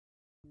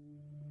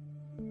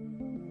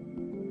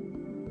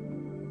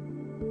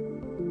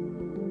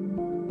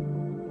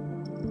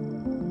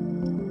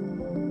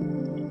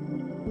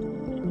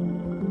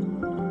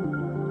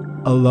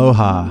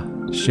Aloha,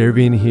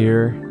 Chevrin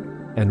here,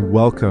 and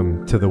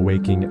welcome to the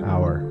Waking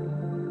Hour.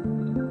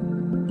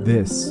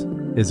 This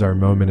is our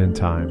moment in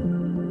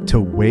time to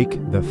wake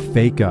the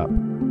fake up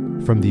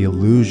from the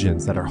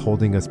illusions that are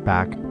holding us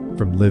back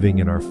from living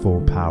in our full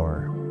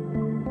power.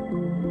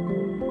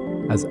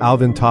 As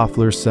Alvin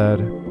Toffler said,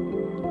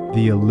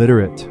 the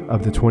illiterate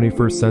of the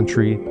 21st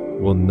century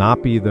will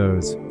not be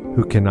those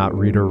who cannot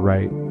read or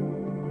write,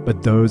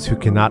 but those who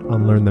cannot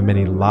unlearn the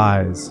many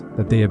lies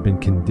that they have been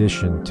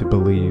conditioned to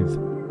believe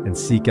and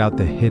seek out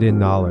the hidden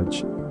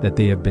knowledge that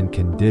they have been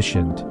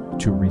conditioned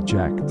to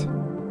reject.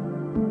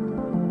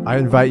 I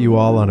invite you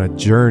all on a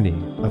journey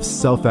of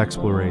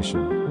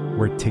self-exploration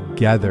where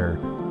together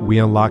we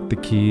unlock the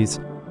keys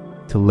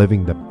to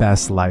living the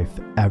best life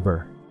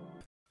ever.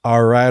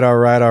 All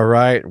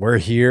right. We're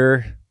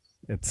here.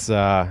 It's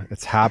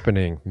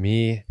happening.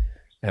 Me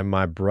and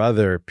my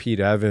brother, Pete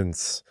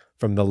Evans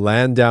from the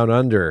land down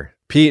under.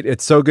 Pete,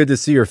 it's so good to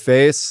see your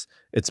face.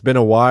 It's been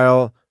a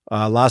while.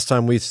 Last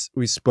time we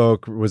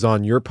spoke was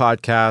on your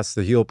podcast,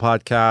 the Heal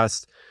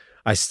podcast.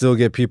 I still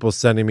get people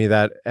sending me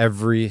that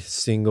every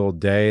single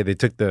day. They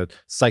took the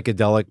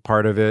psychedelic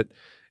part of it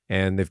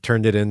and they've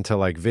turned it into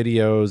like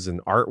videos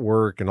and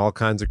artwork and all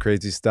kinds of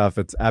crazy stuff.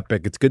 It's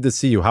epic. It's good to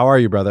see you. How are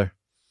you, brother?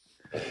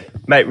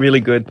 Mate,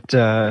 really good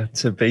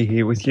to be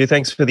here with you.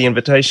 Thanks for the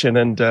invitation,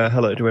 and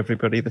hello to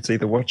everybody that's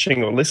either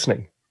watching or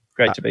listening.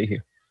 Great to be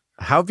here.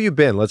 How have you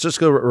been? Let's just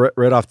go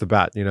right off the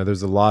bat. You know,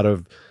 there's a lot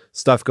of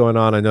stuff going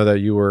on. I know that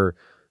you were,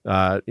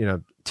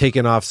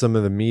 taking off some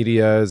of the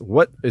media.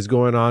 What is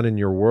going on in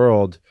your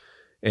world,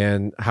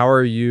 and how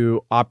are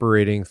you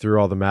operating through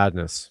all the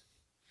madness?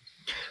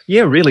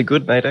 Yeah, really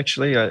good, mate.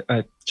 Actually,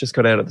 I just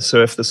got out of the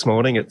surf this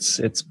morning.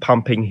 It's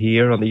pumping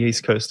here on the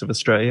east coast of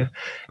Australia,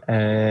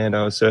 and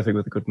I was surfing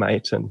with a good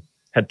mate and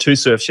had two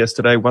surfs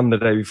yesterday, one the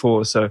day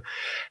before. So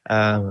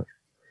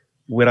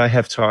when I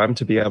have time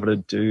to be able to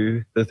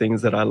do the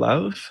things that I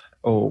love,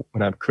 or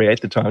when I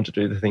create the time to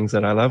do the things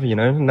that I love,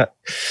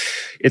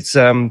 it's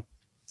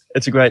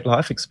a great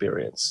life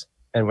experience.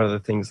 And one of the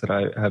things that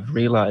I have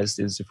realized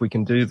is if we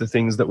can do the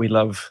things that we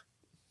love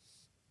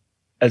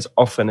as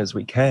often as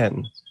we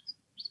can,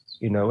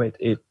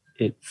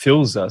 it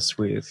fills us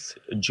with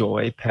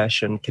joy,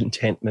 passion,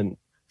 contentment,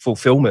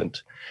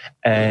 fulfillment.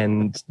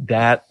 And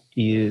that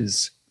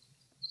is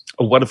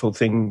a wonderful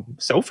thing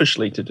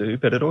selfishly to do,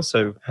 but it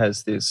also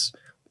has this,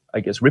 I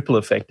guess, ripple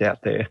effect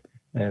out there.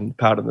 And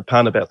pardon the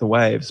pun about the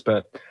waves,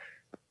 but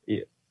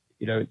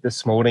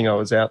this morning I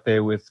was out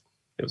there with,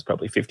 there was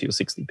probably 50 or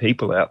 60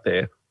 people out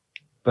there,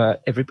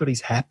 but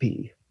everybody's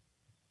happy.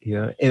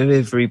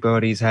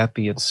 Everybody's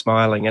happy and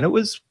smiling, and it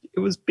was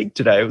big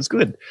today. It was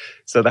good.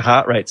 So the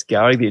heart rate's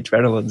going, the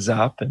adrenaline's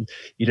up, and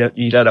you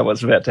don't know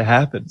what's about to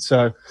happen.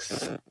 So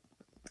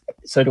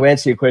to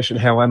answer your question,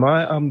 how am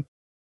I? I'm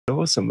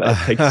awesome, mate.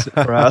 Thanks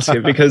for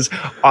asking, because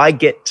I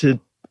get to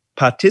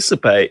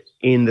participate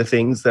in the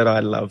things that I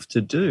love to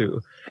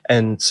do,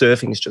 and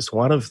surfing is just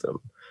one of them.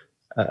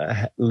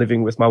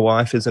 Living with my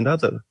wife is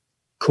another.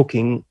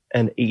 Cooking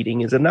and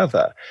eating is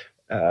another.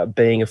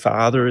 Being a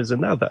father is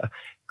another.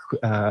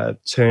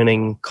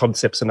 Turning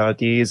concepts and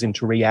ideas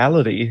into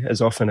reality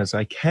as often as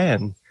I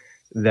can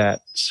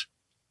that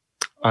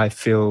I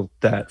feel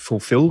that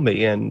fulfill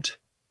me and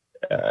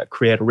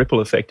create a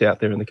ripple effect out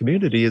there in the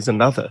community is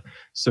another.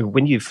 So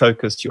when you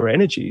focus your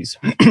energies,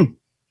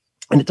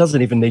 and it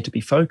doesn't even need to be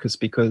focused,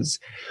 because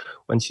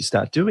once you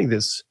start doing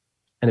this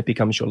and it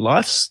becomes your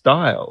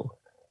lifestyle,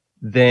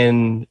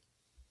 then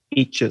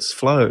it just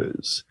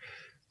flows.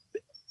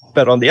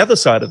 But on the other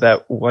side of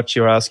that, what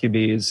you're asking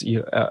me is,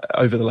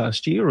 over the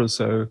last year or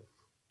so,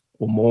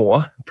 or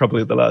more,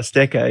 probably the last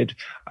decade,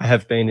 I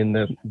have been in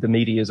the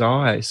media's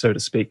eye, so to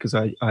speak, because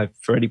I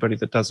for anybody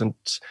that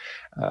doesn't,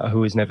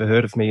 who has never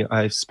heard of me,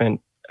 I've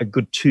spent a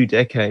good 2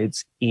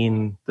 decades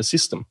in the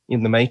system,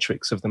 in the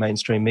matrix of the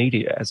mainstream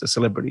media as a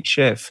celebrity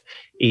chef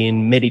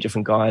in many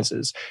different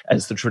guises,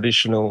 as the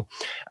traditional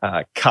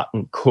cut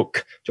and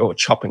cook or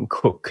chop and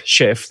cook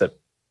chef that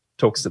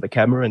talks to the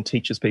camera and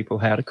teaches people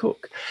how to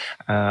cook.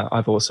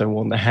 I've also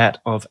worn the hat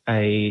of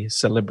a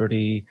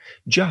celebrity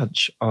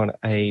judge on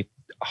a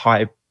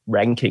high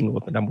ranking,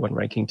 or the number 1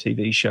 ranking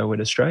TV show in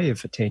Australia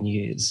for 10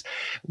 years,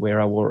 where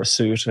I wore a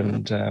suit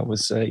and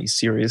was a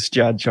serious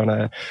judge on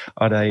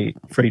a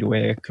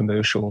free-to-air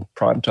commercial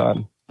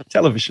primetime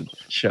television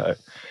show.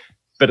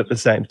 But at the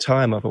same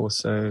time, I've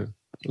also,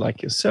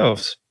 like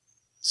yourself,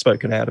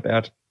 spoken out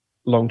about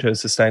long-term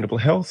sustainable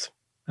health,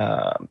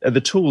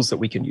 the tools that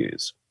we can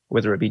use,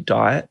 whether it be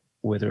diet,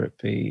 whether it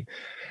be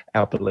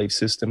our belief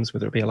systems,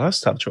 whether it be our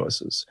lifestyle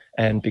choices.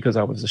 And because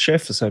I was a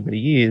chef for so many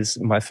years,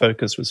 my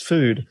focus was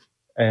food.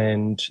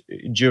 And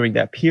during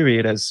that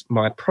period, as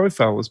my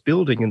profile was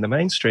building in the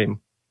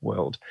mainstream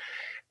world,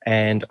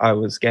 and I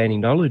was gaining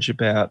knowledge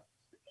about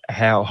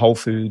how whole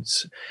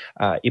foods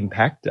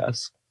impact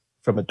us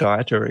from a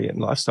dietary and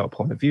lifestyle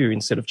point of view,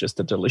 instead of just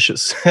a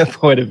delicious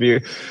point of view,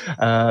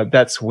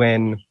 that's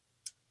when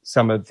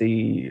some of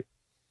the,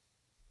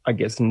 I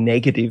guess,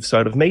 negative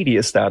side of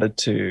media started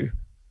to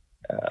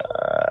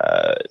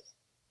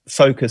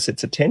focus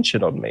its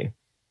attention on me.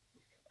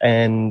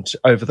 And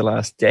over the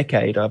last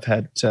decade, I've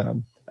had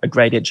a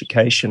great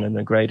education and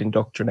a great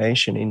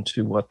indoctrination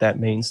into what that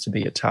means to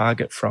be a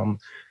target from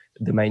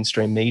the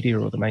mainstream media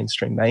or the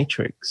mainstream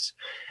matrix.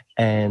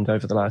 And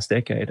over the last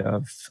decade,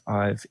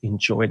 I've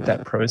enjoyed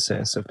that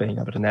process of being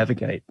able to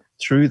navigate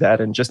through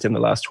that. And just in the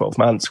last 12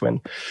 months,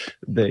 when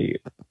the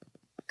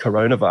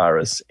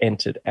coronavirus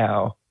entered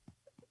our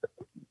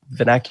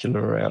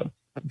vernacular, our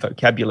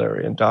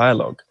vocabulary and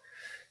dialogue,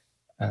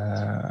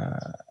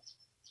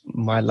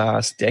 my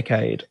last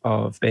decade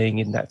of being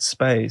in that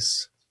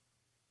space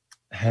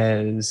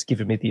has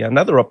given me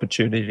another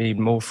opportunity,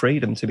 more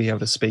freedom to be able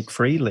to speak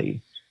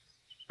freely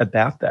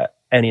about that.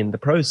 And in the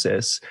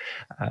process,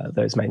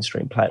 those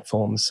mainstream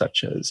platforms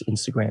such as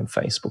Instagram,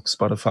 Facebook,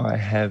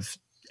 Spotify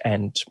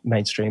and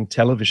mainstream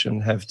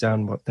television have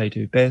done what they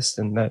do best,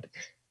 and that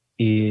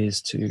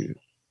is to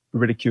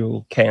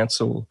ridicule,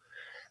 cancel,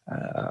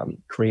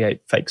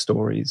 create fake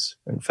stories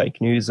and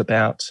fake news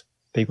about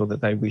people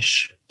that they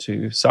wish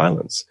to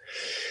silence.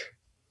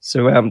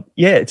 So,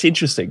 yeah, it's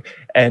interesting.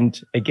 And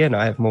again,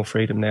 I have more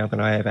freedom now than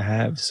I ever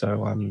have.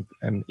 So I'm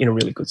in a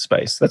really good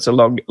space. That's a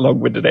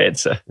long-winded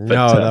answer. But,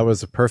 no, that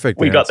was a perfect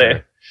we answer. Got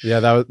there. Yeah,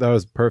 that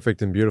was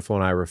perfect and beautiful.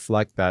 And I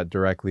reflect that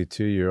directly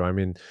to you. I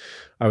mean,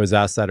 I was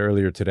asked that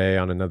earlier today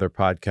on another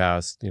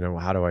podcast,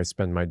 how do I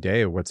spend my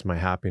day? What's my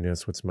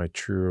happiness? What's my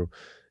true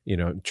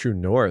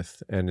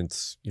north? And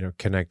it's,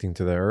 connecting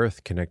to the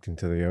earth, connecting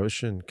to the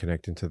ocean,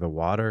 connecting to the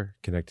water,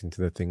 connecting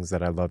to the things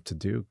that I love to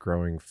do,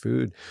 growing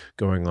food,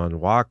 going on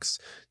walks,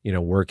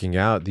 working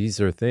out.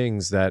 These are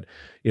things that,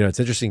 it's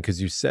interesting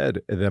because you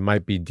said that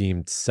might be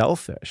deemed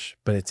selfish,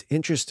 but it's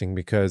interesting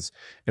because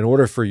in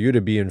order for you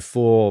to be in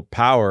full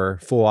power,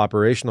 full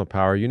operational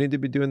power, you need to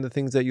be doing the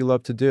things that you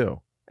love to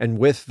do. And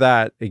with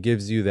that, it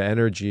gives you the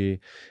energy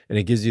and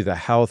it gives you the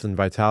health and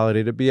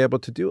vitality to be able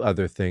to do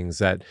other things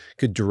that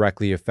could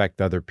directly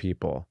affect other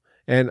people.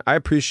 And I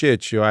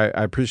appreciate you. I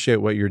appreciate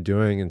what you're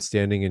doing and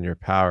standing in your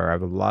power. I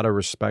have a lot of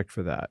respect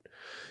for that.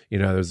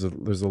 There's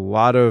a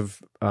lot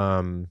of,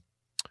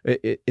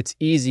 it's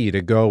easy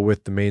to go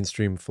with the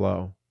mainstream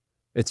flow.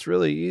 It's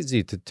really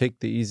easy to take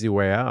the easy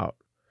way out.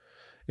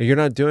 You're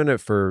not doing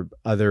it for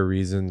other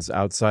reasons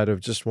outside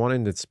of just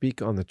wanting to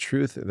speak on the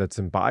truth that's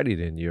embodied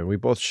in you. And we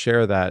both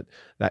share that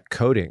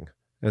coding.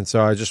 And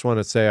so I just want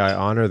to say I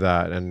honor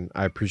that and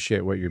I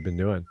appreciate what you've been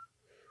doing.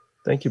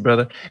 Thank you,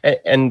 brother.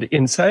 And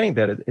in saying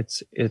that,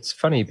 it's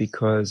funny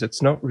because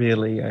it's not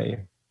really I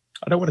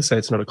don't want to say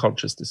it's not a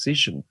conscious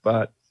decision,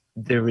 but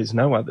there is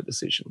no other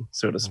decision,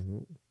 so to speak.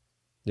 Mm-hmm.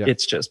 Yeah.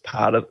 It's just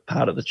part of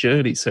the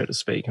journey, so to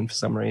speak. And for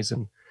some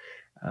reason,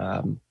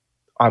 I'm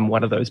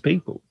one of those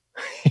people.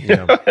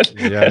 Yeah.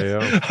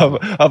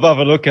 I've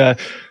ever look at,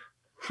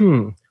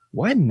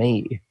 why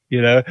me?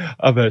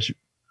 I'm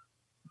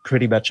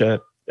pretty much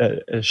a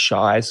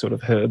shy sort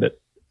of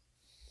hermit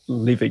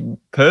living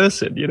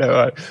person.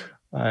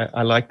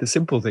 I like the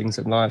simple things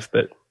in life,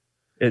 but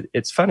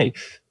it's funny.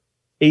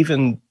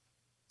 And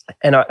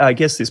I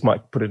guess this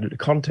might put it into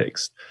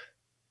context.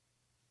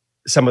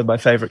 Some of my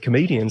favorite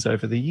comedians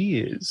over the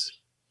years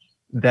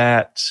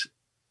that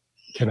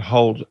can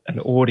hold an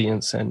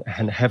audience and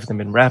have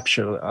them in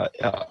rapture.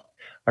 I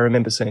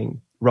remember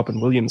seeing Robin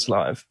Williams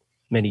live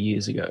many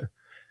years ago.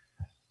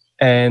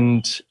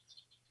 And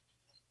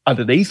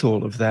underneath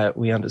all of that,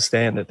 we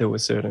understand that there were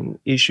certain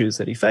issues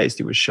that he faced.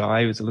 He was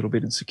shy, he was a little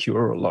bit insecure,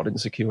 or a lot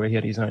insecure, he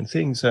had his own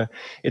thing. So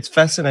it's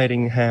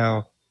fascinating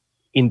how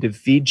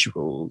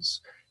individuals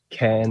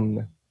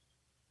can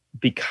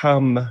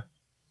become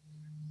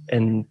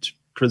and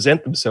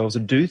present themselves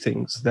and do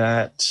things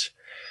that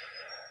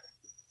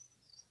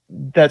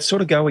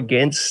sort of go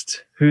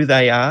against who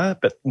they are,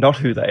 but not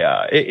who they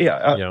are.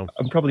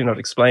 I'm probably not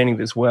explaining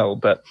this well,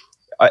 but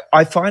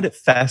I find it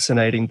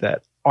fascinating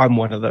that I'm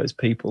one of those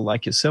people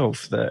like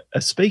yourself that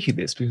are speaking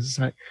this, because it's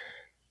like,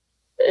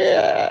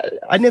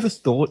 I never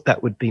thought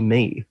that would be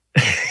me.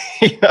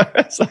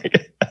 It's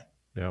like,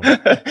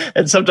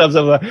 and sometimes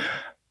I'm like,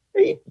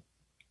 is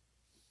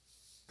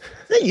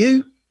that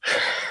you?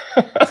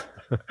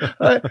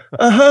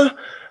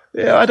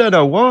 Yeah, I don't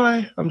know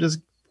why. I'm just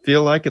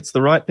feel like it's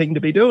the right thing to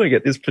be doing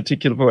at this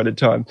particular point in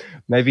time.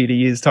 Maybe in a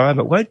year's time,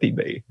 it won't be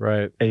me.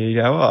 Right. And,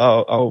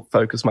 I'll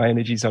focus my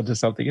energies onto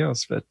something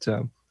else. But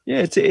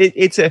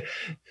it's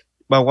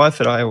my wife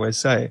and I always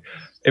say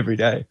every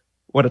day,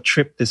 what a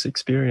trip this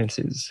experience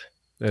is.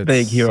 It's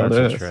being here on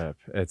Earth. Trip.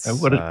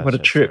 It's what a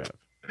trip.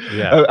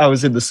 Yeah. I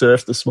was in the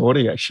surf this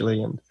morning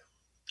actually, and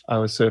I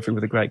was surfing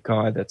with a great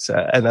guy that's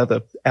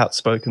another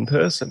outspoken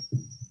person.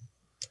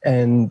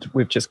 And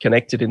we've just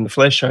connected in the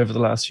flesh over the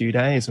last few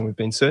days, and we've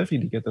been surfing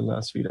together the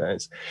last few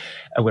days.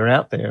 And we're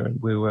out there, and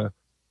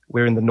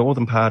we're in the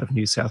northern part of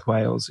New South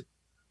Wales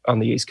on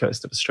the east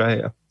coast of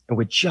Australia, and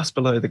we're just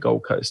below the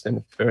Gold Coast.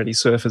 And for any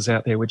surfers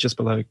out there, we're just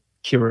below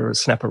Kirra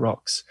Snapper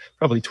Rocks,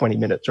 probably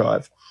 20-minute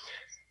drive.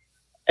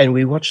 And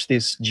we watched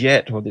this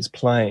jet or this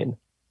plane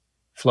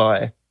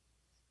fly.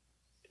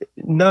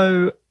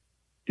 No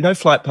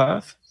flight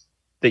path,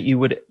 that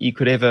you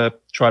could ever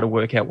try to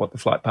work out what the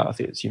flight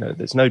path is.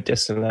 There's no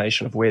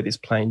destination of where this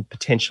plane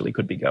potentially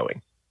could be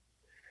going.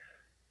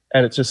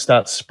 And it just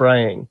starts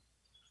spraying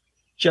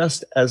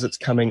just as it's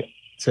coming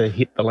to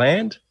hit the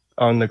land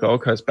on the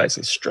Gold Coast,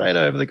 basically straight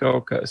over the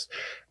Gold Coast.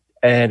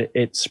 And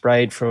it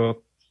sprayed for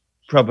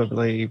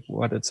probably,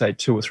 what I'd say,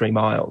 2 or 3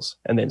 miles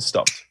and then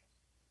stopped.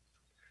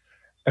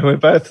 And we're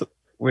both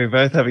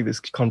having this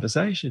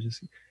conversation.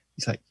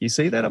 He's like, "You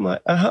see that?" I'm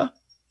like, "Uh-huh."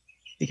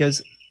 He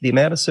goes, "The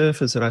amount of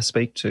surfers that I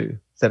speak to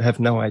that have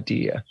no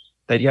idea,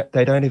 they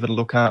don't even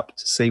look up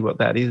to see what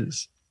that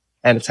is."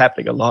 And it's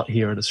happening a lot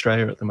here in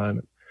Australia at the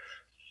moment.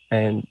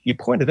 And you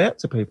point it out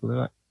to people, they're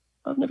like,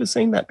 "I've never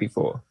seen that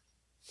before."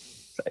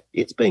 So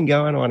it's been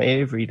going on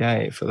every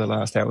day for the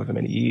last however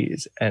many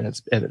years, and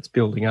it's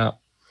building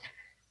up.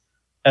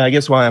 And I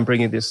guess why I'm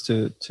bringing this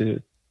to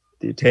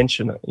the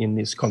attention in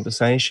this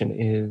conversation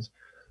is,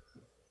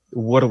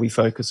 what are we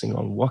focusing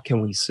on? What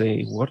can we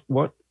see?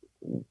 What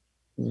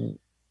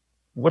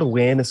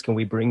awareness can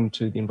we bring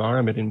to the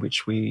environment in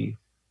which we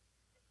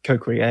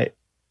co-create?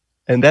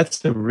 And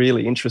that's a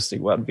really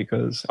interesting one,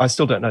 because I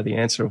still don't know the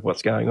answer of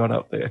what's going on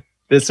up there.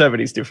 There's so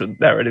many different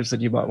narratives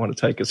that you might want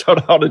to take us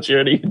on a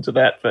journey into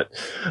that. But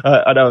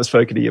I know I've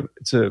spoken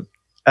to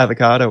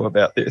Avocado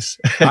about this.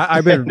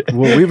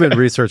 We've been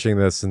researching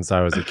this since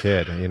I was a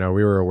kid. We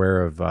were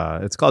aware of,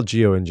 it's called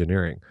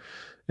geoengineering,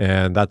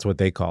 and that's what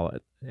they call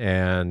it.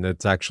 And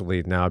it's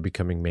actually now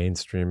becoming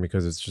mainstream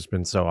because it's just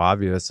been so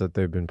obvious that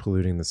they've been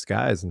polluting the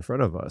skies in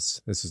front of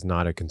us. This is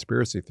not a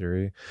conspiracy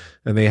theory.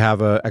 And they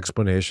have an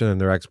explanation, and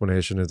their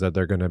explanation is that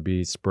they're going to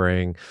be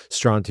spraying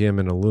strontium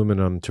and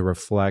aluminum to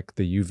reflect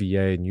the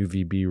UVA and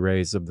UVB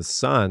rays of the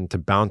sun to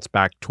bounce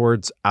back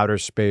towards outer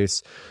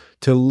space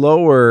to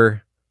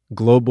lower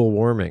global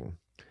warming.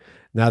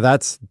 Now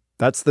that's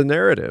the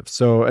narrative.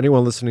 So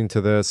anyone listening to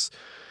this,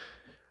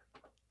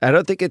 I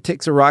don't think it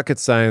takes a rocket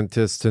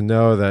scientist to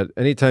know that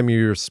anytime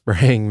you're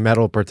spraying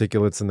metal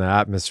particulates in the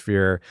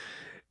atmosphere,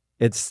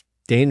 it's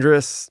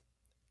dangerous,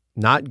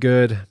 not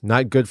good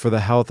for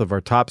the health of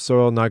our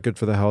topsoil, not good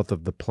for the health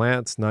of the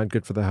plants, not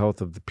good for the health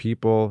of the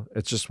people.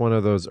 It's just one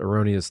of those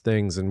erroneous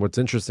things. And what's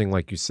interesting,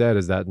 like you said,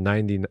 is that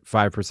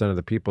 95% of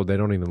the people, they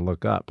don't even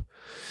look up.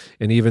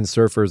 And even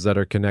surfers that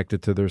are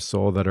connected to their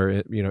soul, that are,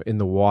 in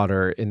the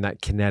water, in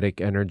that kinetic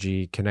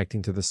energy,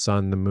 connecting to the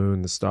sun, the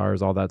moon, the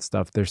stars, all that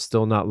stuff, they're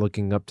still not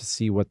looking up to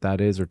see what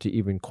that is or to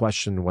even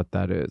question what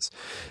that is.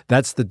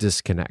 That's the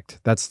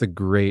disconnect. That's the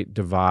great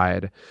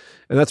divide.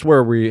 And that's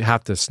where we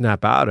have to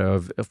snap out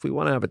of if we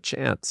want to have a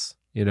chance,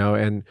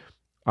 And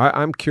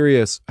I'm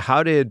curious,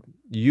 how did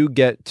you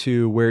get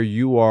to where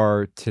you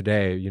are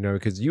today?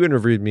 Because you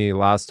interviewed me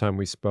last time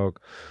we spoke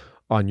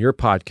on your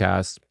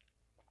podcast,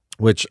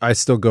 which I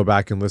still go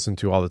back and listen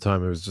to all the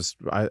time. It was just,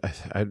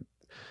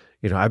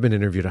 I've been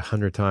interviewed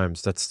 100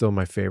 times. That's still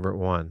my favorite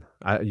one.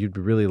 You'd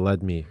really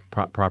led me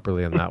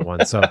properly on that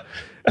one. So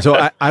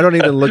I don't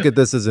even look at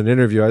this as an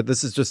interview.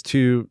 This is just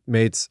two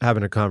mates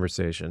having a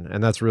conversation.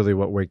 And that's really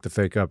what Wake the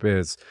Fake Up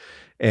is.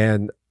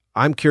 And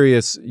I'm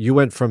curious, you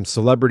went from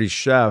celebrity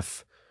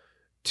chef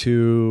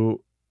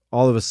to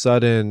all of a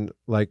sudden,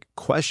 like,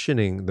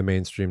 questioning the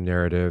mainstream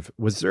narrative.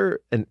 Was there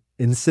an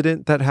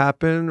incident that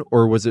happened,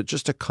 or was it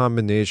just a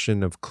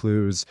combination of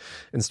clues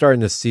and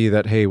starting to see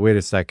that, hey, wait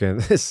a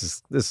second,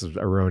 this is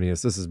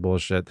erroneous, this is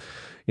bullshit,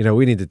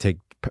 we need to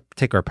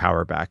take our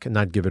power back and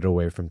not give it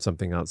away from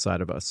something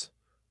outside of us?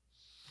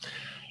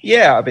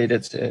 Yeah, I mean,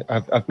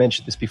 I've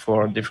mentioned this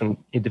before on different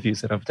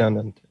interviews that I've done,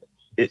 and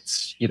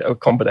it's a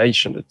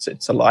combination.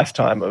 It's a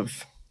lifetime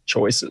of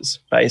choices,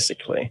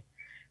 basically,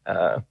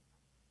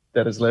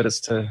 that has led us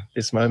to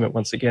this moment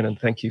once again. And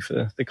thank you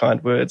for the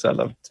kind words. I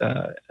loved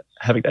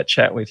having that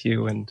chat with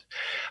you and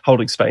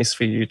holding space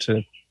for you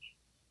to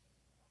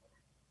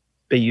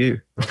be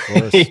you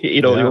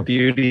in all your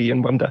beauty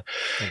and wonder.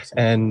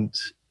 Absolutely.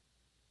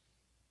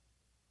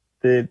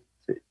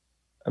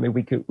 And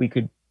we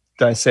could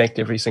dissect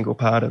every single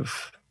part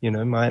of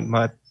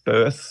my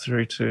birth,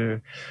 through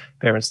to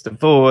parents'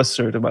 divorce,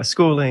 through to my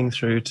schooling,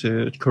 through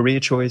to career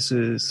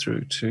choices,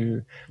 through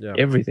to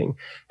everything.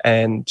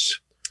 And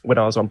when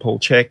I was on Paul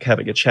Check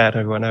having a chat,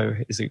 who I know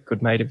is a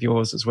good mate of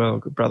yours as well, a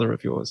good brother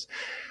of yours,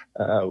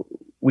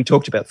 we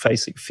talked about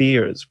facing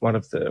fear as one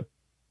of the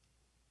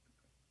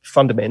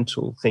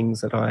fundamental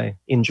things that I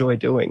enjoy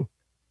doing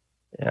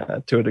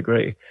to a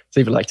degree. It's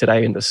even like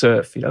today in the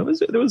surf, there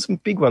was some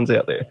big ones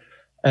out there.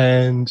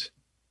 And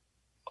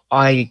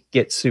I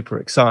get super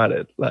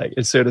excited, like,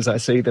 as soon as I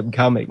see them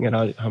coming, and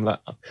I'm like,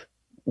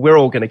 we're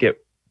all going to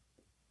get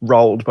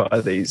rolled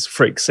by these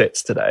freak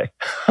sets today.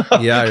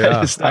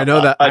 Yeah. I know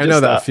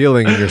that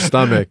feeling in your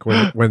stomach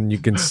when you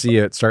can see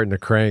it starting to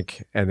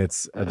crank, and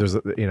there's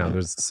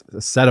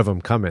a set of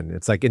them coming.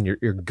 It's like in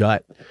your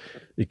gut,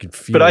 you can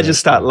feel. But I just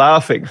start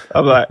laughing.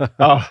 I'm like,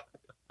 oh,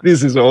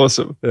 this is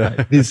awesome.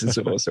 Like, this is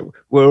awesome.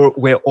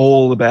 We're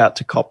all about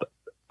to cop it.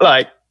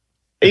 Like,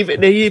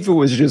 even if it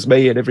was just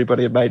me and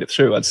everybody had made it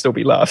through, I'd still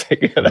be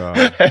laughing.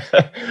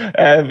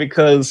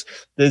 Because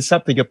there's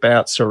something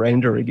about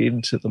surrendering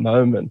into the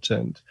moment,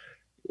 and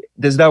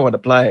there's no one to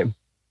blame.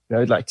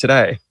 like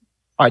today,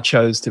 I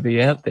chose to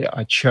be out there.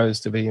 I chose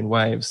to be in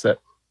waves that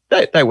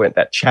they weren't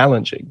that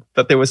challenging,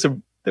 but there were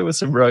some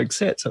rogue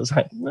sets. I was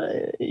like,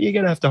 you're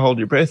going to have to hold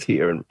your breath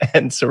here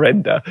and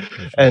surrender.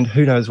 Sure. And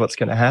who knows what's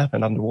going to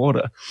happen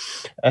underwater.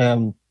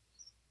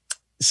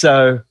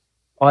 So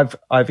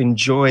I've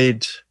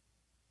enjoyed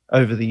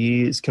over the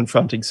years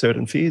confronting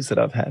certain fears that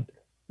I've had.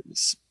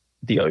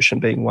 The ocean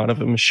being one of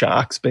them,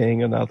 sharks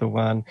being another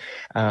one,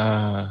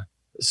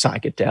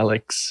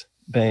 psychedelics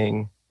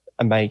being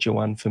a major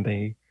one for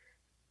me,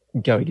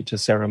 going into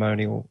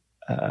ceremonial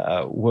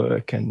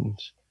work, and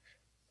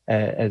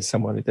as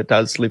someone that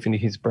does live in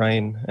his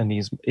brain and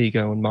his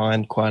ego and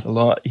mind quite a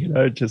lot,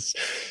 just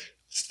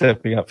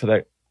stepping up for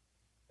that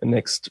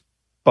next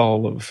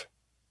bowl of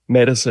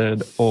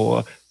medicine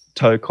or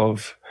toke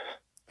of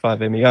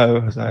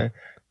 5-MeO. I was like,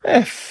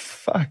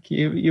 fuck,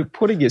 you're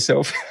putting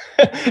yourself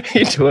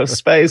into a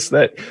space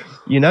that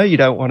you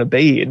don't want to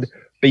be in,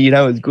 but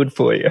is good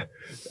for you.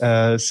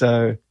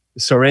 So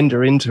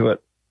surrender into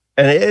it.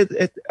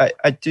 And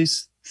I do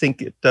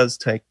think it does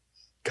take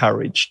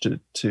courage to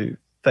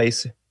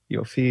face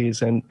your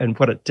fears. And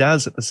what it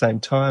does at the same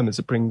time is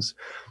it brings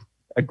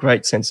a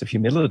great sense of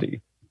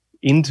humility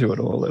into it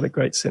all, and a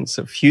great sense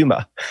of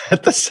humor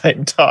at the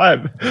same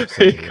time.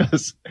 Absolutely.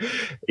 Because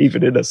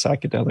even in a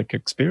psychedelic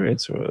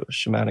experience or a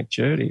shamanic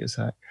journey, it's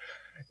like,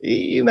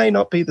 you may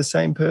not be the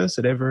same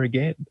person ever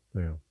again.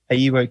 Yeah. Are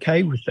you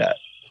okay with that?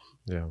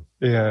 Yeah.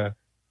 Yeah.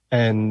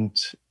 And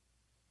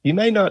you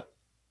might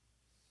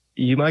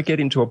get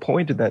into a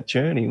point in that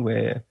journey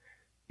where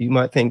you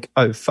might think,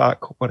 oh,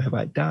 fuck, what have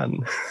I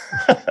done?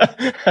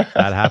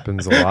 That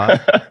happens a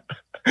lot.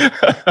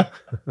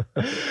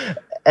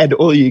 And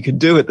all you can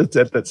do at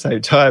that same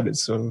time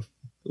is sort of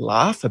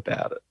laugh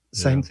about it.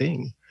 Same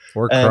thing.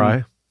 Or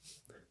cry.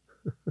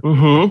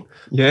 Mm-hmm.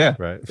 Yeah,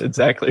 right.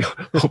 Exactly.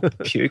 Or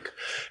puke.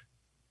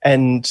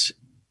 And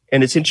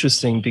it's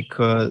interesting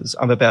because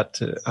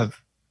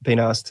I've been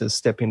asked to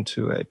step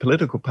into a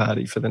political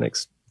party for the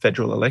next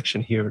federal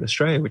election here in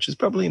Australia, which is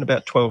probably in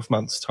about 12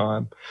 months'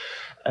 time.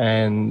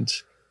 And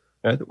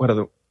one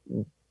of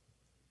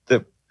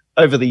the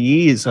over the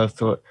years, I've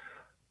thought,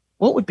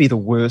 what would be the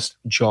worst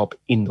job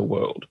in the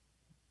world?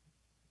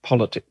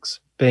 Politics,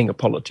 being a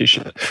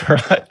politician,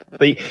 right?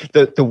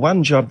 The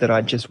one job that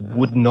I just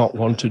would not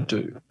want to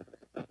do,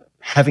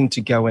 having to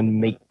go and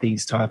meet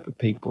these type of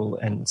people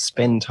and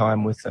spend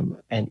time with them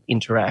and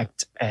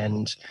interact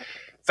and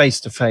face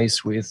to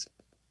face with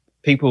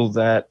people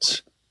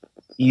that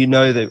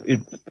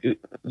that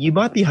you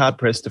might be hard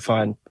pressed to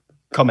find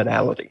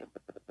commonality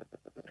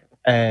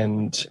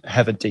and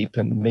have a deep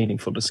and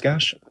meaningful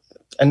discussion.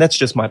 And that's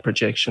just my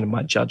projection and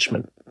my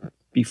judgment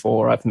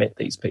before I've met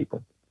these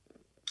people.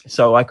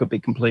 So I could be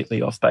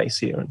completely off base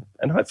here,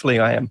 and hopefully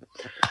I am.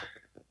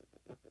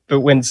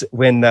 But when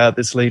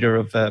this leader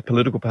of a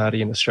political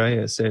party in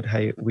Australia said,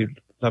 hey, we'd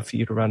love for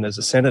you to run as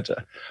a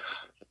senator,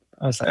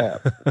 I was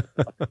like,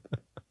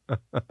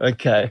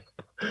 okay,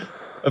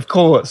 of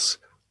course.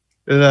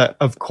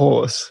 Of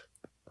course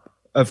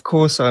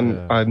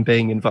I'm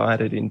being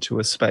invited into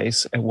a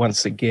space, and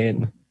once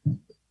again,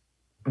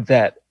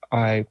 that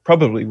I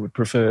probably would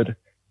prefer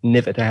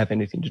never to have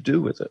anything to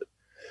do with it.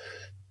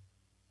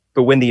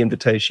 But when the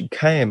invitation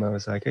came, I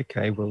was like,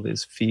 okay, well,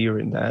 there's fear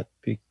in that.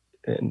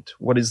 And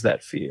what is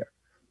that fear?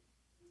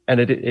 And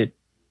it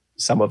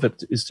some of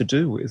it is to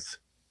do with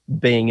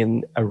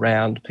being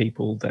around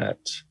people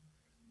that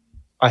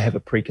I have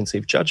a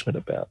preconceived judgment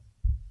about.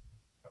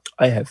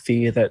 I have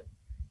fear that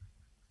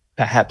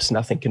perhaps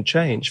nothing can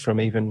change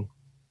from even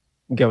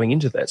going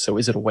into that. So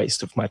is it a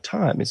waste of my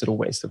time? Is it a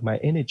waste of my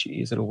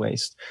energy? Is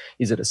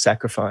it a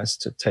sacrifice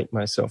to take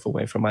myself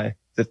away from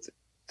the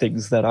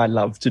things that I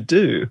love to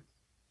do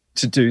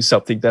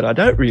something that I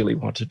don't really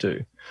want to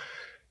do?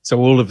 So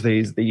all of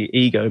these, the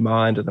ego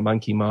mind and the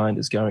monkey mind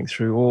is going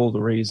through all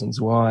the reasons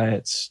why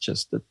it's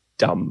just a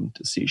dumb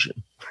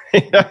decision.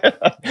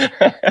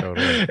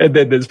 Totally. And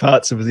then there's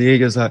parts of the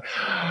ego's like,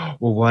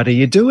 well, what are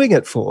you doing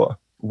it for?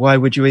 Why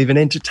would you even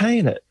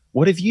entertain it?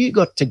 What have you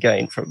got to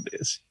gain from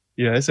this?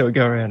 So we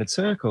go around in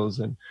circles,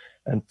 and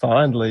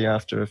finally,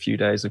 after a few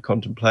days of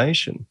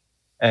contemplation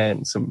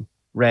and some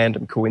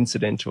random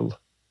coincidental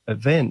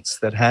events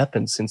that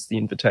happened since the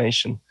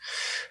invitation,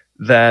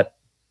 that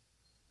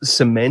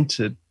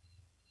cemented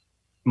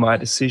my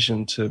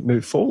decision to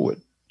move forward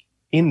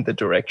in the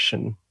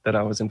direction that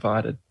I was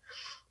invited.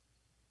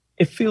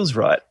 It feels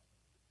right.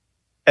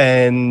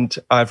 And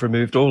I've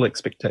removed all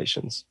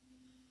expectations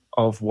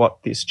of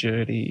what this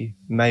journey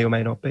may or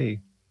may not be.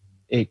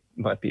 It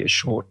might be a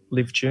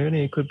short-lived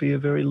journey. It could be a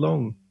very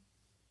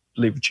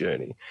long-lived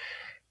journey.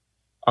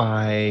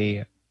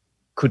 I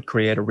could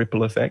create a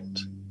ripple effect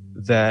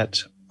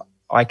that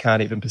I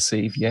can't even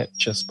perceive yet,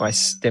 just by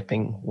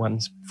stepping one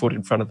foot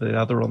in front of the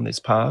other on this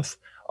path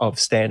of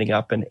standing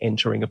up and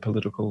entering a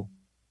political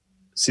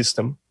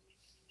system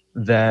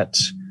that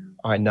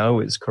I know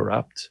is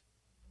corrupt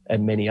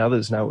and many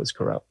others know is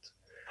corrupt.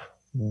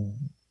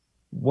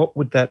 What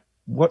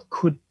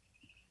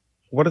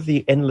are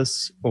the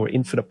endless or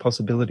infinite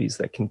possibilities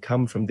that can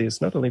come from this,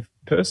 not only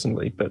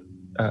personally, but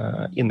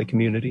in the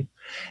community.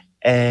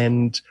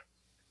 And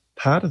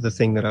part of the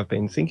thing that I've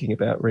been thinking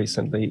about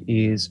recently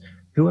is,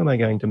 who am I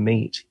going to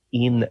meet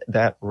in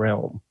that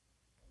realm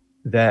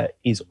that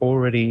is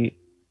already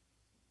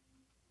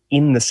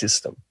in the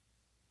system?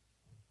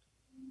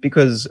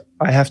 Because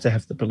I have to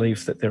have the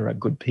belief that there are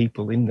good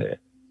people in there.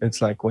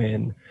 It's like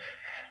when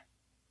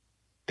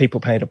people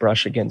paint a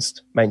brush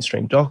against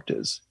mainstream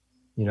doctors,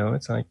 you know,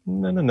 it's like,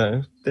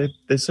 no,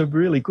 there's some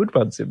really good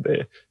ones in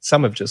there.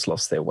 Some have just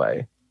lost their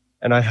way.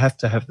 And I have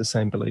to have the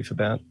same belief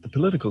about the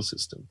political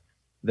system,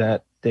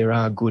 that there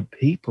are good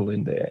people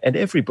in there and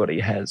everybody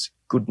has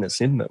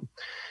goodness in them.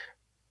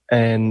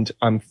 And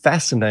I'm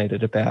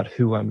fascinated about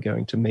who I'm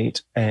going to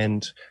meet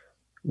and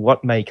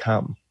what may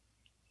come,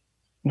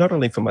 not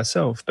only for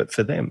myself, but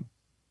for them.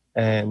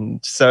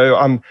 And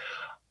so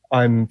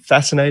I'm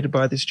fascinated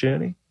by this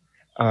journey.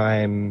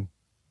 I'm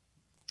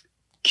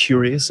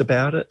curious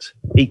about it,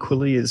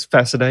 equally as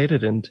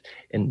fascinated, and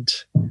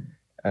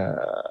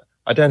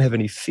I don't have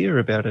any fear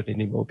about it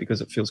anymore because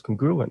it feels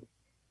congruent.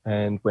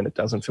 And when it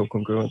doesn't feel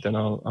congruent, then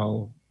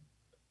I'll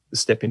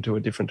step into a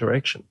different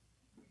direction,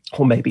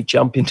 or maybe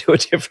jump into a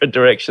different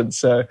direction.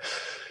 So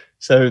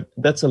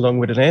that's a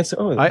long-winded answer.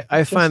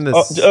 I find this.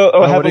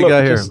 What do you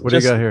got here? What do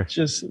you got here?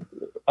 Just,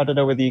 I don't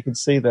know whether you can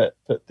see that,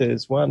 but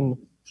there's one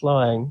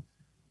flying.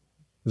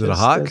 Is it a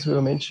hawk? That's who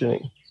I'm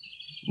mentioning.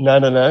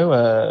 No.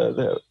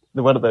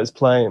 The one of those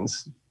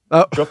planes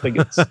dropping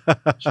its.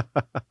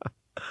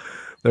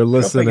 They're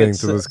listening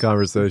to this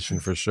conversation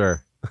for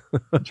sure.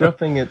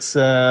 Dropping its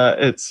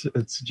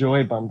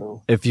joy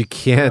bundle. If you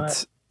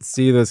can't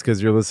see this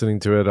because you're listening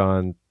to it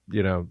on,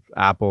 you know,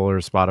 Apple or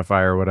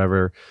Spotify or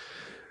whatever,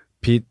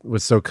 Pete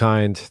was so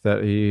kind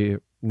that he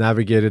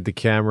navigated the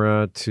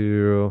camera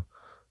to,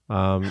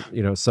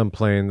 you know, some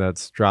plane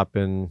that's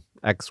dropping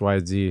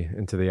XYZ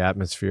into the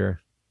atmosphere.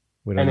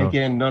 We don't know.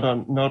 Again, not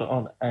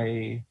on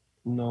a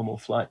normal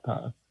flight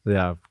path.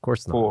 Yeah, of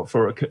course not.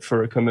 For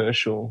a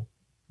commercial.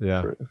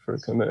 Yeah. For a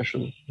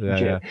commercial. Yeah,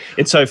 jet. yeah.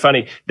 It's so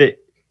funny that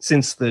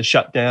since the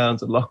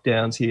shutdowns and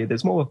lockdowns here,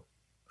 there's more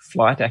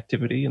flight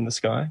activity in the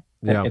sky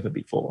than ever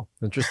before.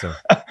 Interesting.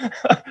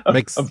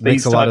 makes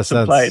a lot of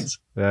sense. Planes.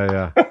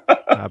 Yeah.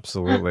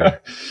 Absolutely.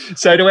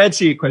 So to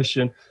answer your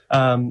question,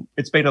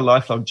 it's been a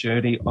lifelong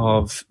journey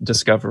of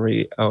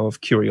discovery, of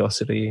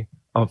curiosity,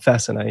 of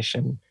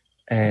fascination,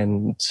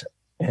 and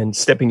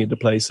stepping into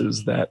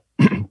places that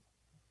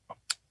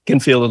can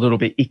feel a little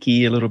bit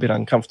icky, a little bit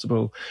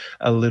uncomfortable,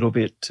 a little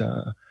bit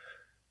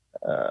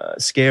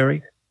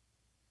scary.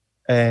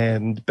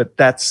 But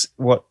that's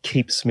what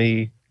keeps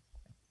me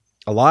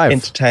alive,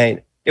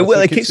 entertained.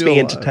 It keeps me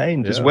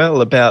entertained as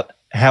well about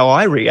how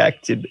I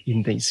reacted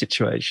in these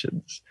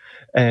situations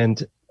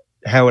and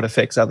how it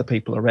affects other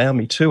people around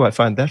me too. I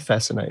find that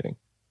fascinating.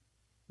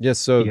 Yes.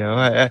 So, you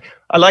know,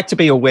 I like to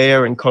be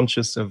aware and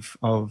conscious of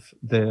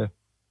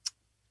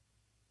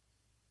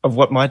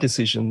what my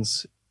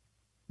decisions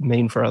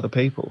mean for other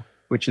people,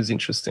 which is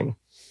interesting.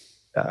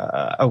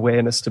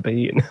 Awareness to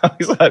be in.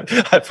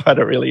 I find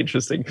it really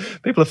interesting.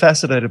 People are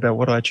fascinated about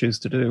what I choose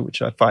to do,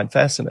 which I find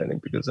fascinating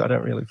because I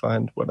don't really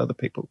find what other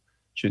people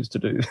choose to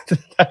do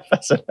that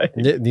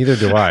fascinating. Neither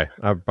do I.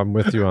 I'm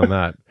with you on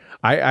that.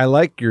 I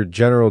like your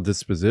general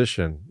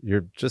disposition.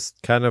 You're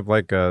just kind of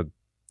like a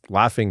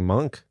laughing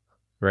monk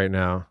right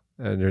now,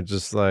 and you're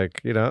just like,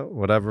 you know,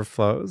 whatever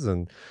flows,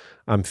 and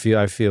I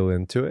feel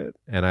into it,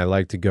 and I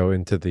like to go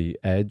into the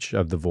edge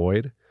of the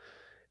void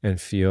and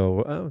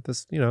feel, oh,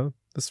 this, you know,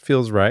 this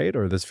feels right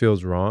or this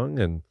feels wrong,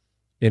 and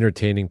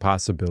entertaining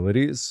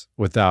possibilities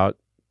without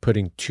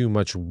putting too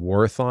much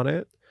worth on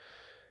it.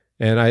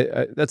 And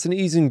I that's an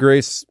ease and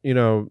grace, you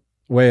know,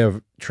 way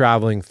of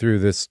traveling through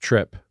this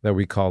trip that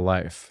we call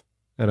life.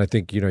 And I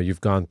think, you know,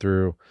 you've gone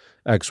through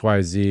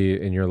XYZ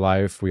in your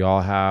life. We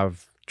all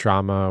have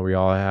trauma. We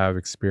all have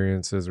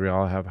experiences. We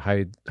all have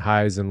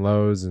highs and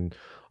lows and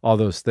all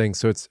those things.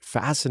 So it's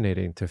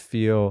fascinating to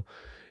feel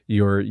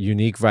your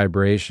unique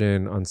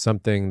vibration on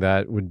something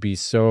that would be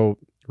so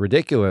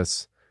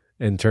ridiculous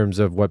in terms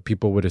of what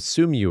people would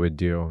assume you would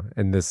do.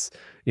 And this,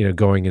 you know,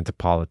 going into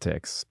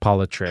politics,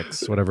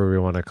 whatever we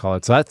want to call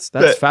it. So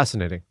that's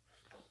fascinating.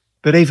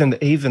 But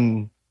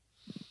even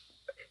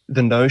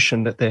the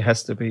notion that there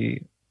has to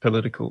be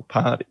political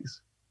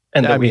parties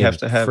and that we have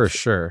to have for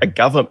sure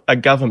a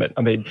government.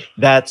 I mean,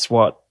 that's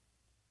what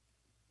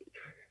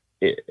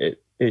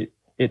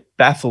it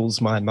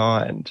baffles my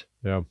mind.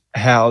 Yeah.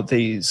 How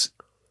these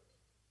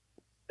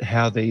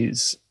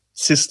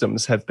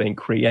systems have been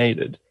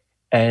created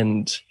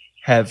and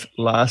have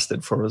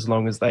lasted for as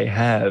long as they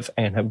have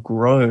and have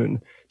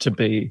grown to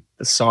be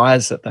the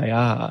size that they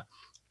are,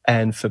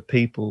 and for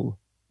people,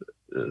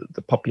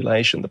 the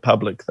population, the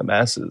public, the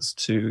masses,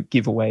 to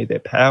give away their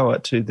power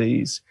to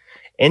these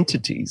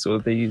entities or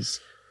these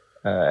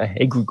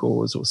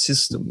egregores or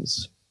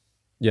systems.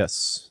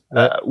 Yes.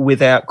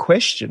 Without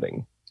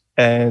questioning.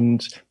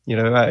 And, you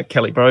know,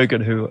 Kelly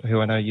Brogan, who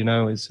I know you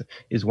know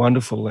is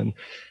wonderful, and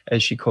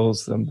as she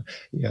calls them,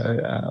 you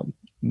know,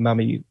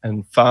 mummy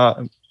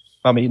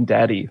and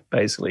daddy,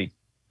 basically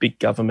big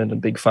government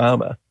and big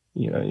pharma.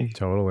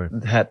 Totally.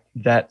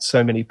 That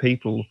so many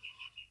people,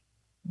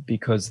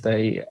 because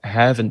they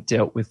haven't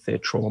dealt with their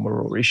trauma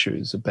or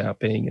issues about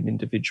being an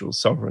individual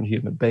sovereign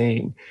human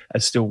being, are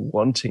still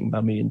wanting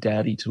mummy and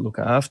daddy to look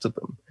after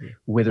them,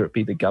 whether it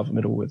be the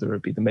government or whether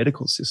it be the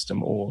medical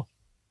system or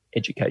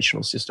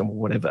educational system or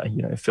whatever,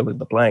 fill in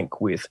the blank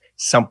with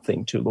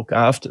something to look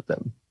after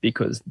them,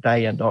 because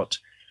they are not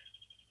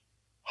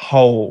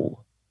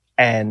whole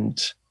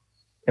and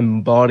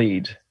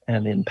embodied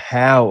and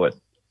empowered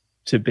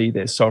to be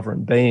their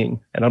sovereign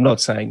being. And I'm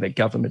not saying that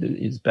government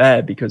is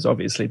bad, because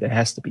obviously there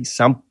has to be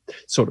some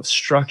sort of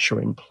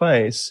structure in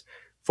place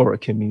for a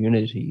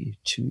community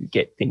to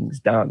get things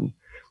done.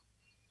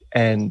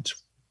 And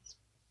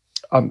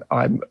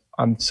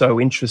I'm so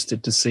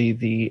interested to see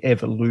the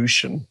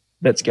evolution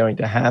that's going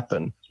to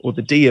happen, or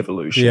the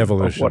de-evolution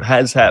of what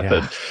has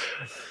happened,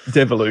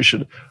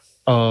 devolution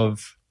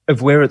of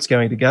where it's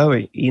going to go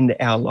in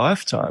our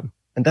lifetime.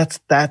 And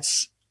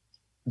that's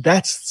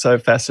so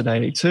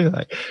fascinating too.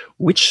 Like,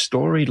 which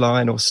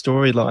storyline or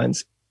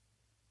storylines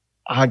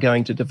are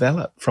going to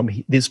develop from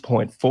this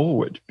point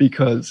forward?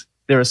 Because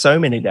there are so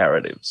many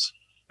narratives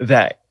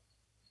that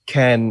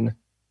can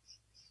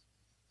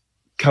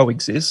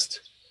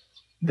coexist,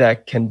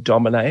 that can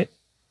dominate,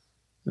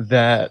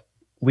 that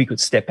we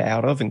could step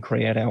out of and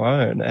create our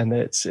own. And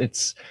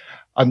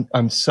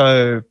I'm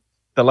so,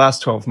 the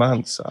last 12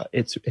 months,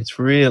 it's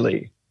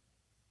really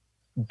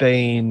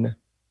been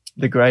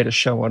the greatest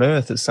show on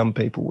earth, as some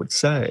people would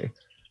say,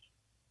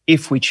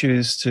 if we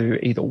choose to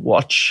either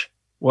watch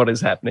what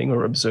is happening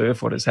or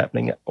observe what is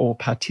happening or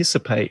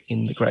participate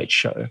in the great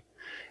show.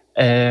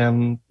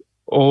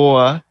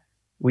 Or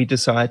we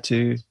decide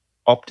to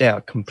opt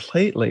out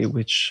completely,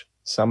 which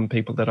some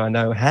people that I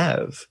know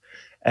have.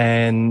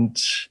 And,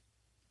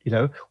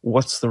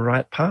 what's the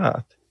right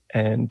path?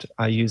 And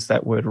I use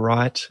that word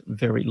right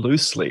very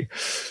loosely,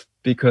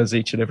 because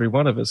each and every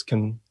one of us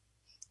can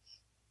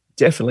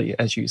definitely,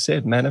 as you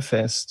said,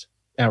 manifest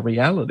our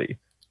reality.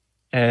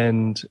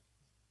 And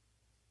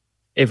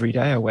every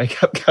day I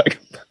wake up going,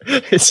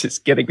 it's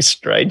just getting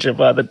stranger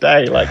by the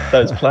day, like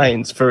those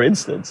planes, for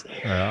instance.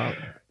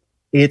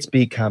 It's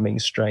becoming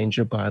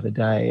stranger by the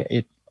day.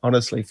 It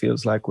honestly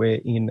feels like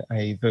we're in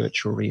a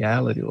virtual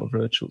reality or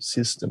virtual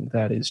system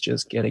that is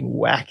just getting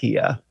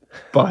wackier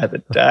by the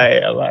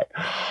day. I'm like,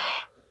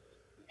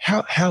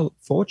 how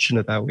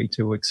fortunate are we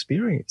to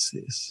experience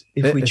this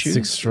if we choose?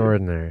 It's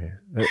extraordinary.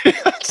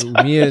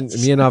 Me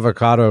and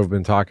Avocado have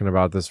been talking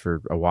about this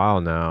for a while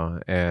now,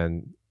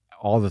 and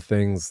all the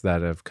things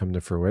that have come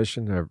to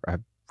fruition have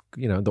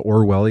the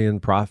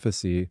Orwellian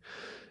prophecy,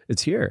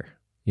 it's here.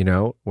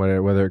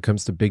 Whether it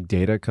comes to big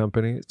data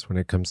companies, when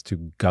it comes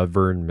to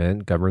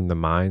government, govern the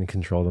mind,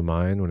 control the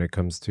mind, when it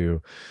comes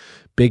to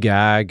big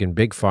ag and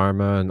big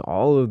pharma and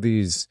all of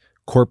these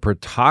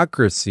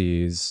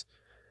corporatocracies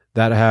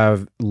that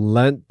have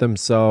lent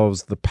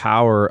themselves the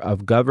power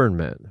of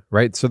government,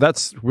 right? So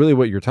that's really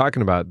what you're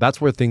talking about.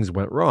 That's where things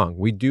went wrong.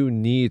 We do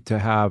need to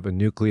have a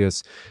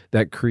nucleus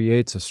that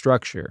creates a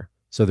structure.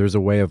 So there's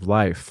a way of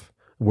life,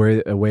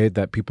 a way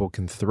that people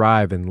can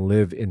thrive and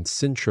live in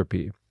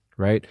syntropy,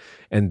 right?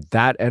 And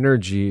that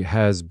energy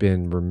has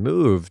been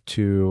removed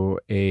to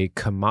a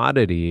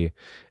commodity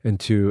and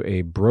to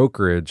a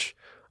brokerage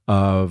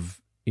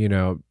of,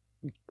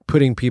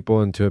 putting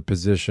people into a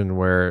position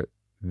where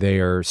they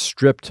are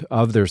stripped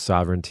of their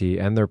sovereignty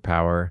and their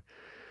power,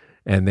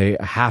 and they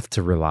have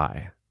to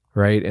rely,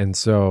 right? And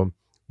so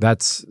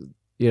that's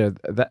been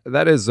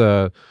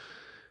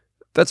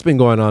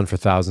going on for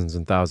thousands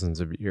and thousands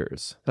of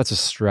years. That's a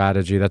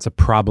strategy. That's a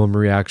problem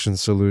reaction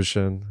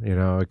solution.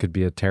 It could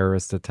be a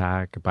terrorist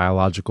attack,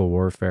 biological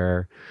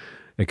warfare.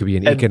 It could be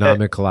an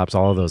economic collapse.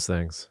 All of those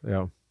things.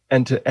 Yeah.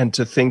 And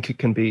to think it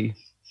can be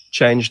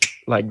changed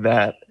like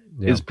that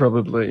is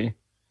probably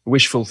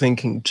wishful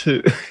thinking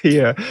too.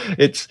 Yeah,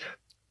 it's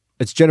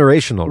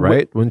generational,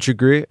 right? Wouldn't you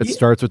agree? It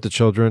starts with the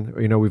children.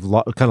 We've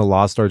kind of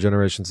lost our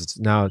generations. It's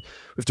now we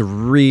have to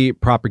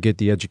re-propagate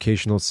the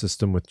educational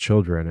system with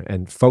children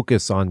and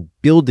focus on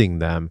building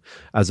them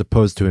as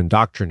opposed to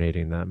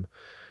indoctrinating them.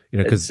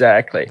 Because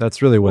exactly,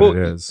 that's really what it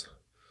is.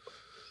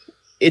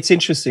 It's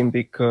interesting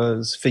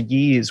because for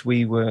years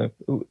we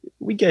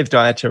gave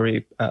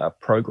dietary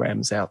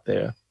programs out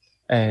there,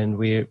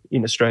 and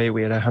in Australia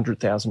we had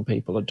 100,000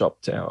 people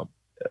adopt our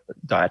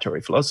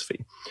dietary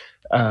philosophy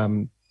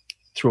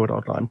through an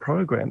online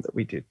program that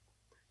we did.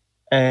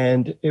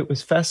 And it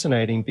was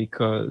fascinating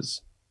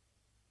because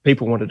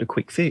people wanted a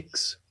quick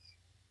fix.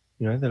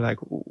 They're like,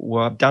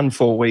 well, I've done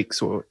 4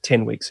 weeks or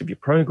 10 weeks of your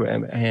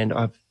program and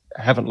I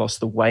haven't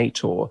lost the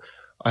weight, or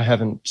I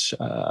haven't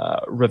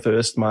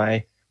reversed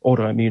my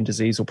autoimmune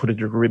disease or put it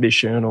into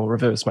remission, or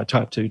reversed my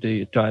type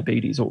 2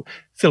 diabetes, or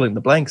fill in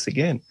the blanks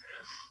again.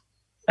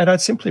 And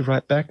I'd simply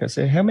write back, I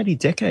say, how many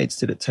decades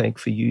did it take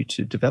for you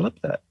to develop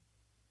that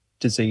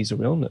disease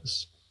or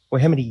illness? Or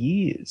how many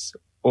years?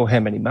 Or how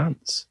many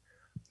months?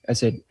 I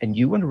said, and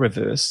you want to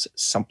reverse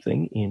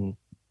something in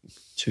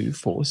 2,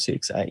 4,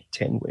 6, 8,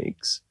 10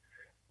 weeks?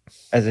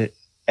 And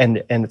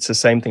it's the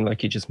same thing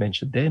like you just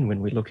mentioned then,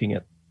 when we're looking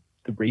at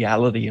the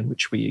reality in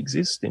which we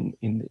exist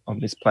on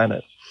this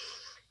planet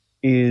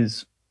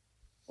is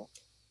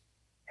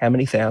how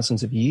many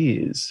thousands of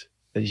years,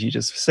 as you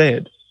just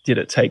said, did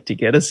it take to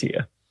get us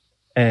here?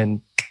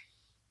 And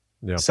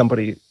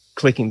somebody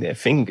clicking their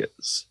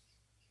fingers,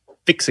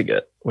 fixing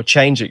it or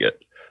changing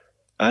it.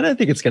 I don't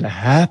think it's going to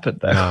happen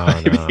that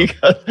way. No.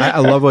 Because I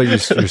love what you're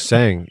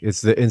saying.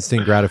 It's the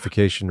instant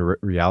gratification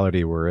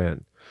reality we're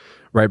in,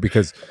 right?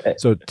 Because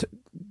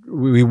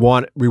we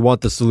want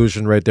the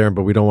solution right there,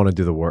 but we don't want to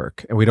do the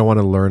work, and we don't want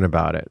to learn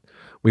about it.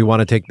 We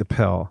want to take the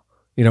pill.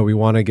 We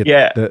want to get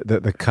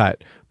the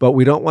cut, but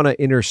we don't want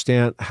to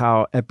understand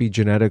how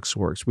epigenetics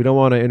works. We don't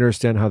want to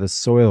understand how the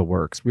soil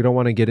works. We don't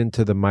want to get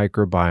into the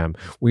microbiome.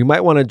 We might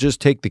want to just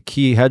take the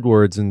key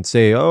headwords and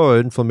say, oh,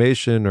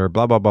 inflammation or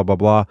blah, blah, blah, blah,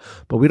 blah.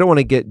 But we don't want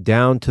to get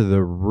down to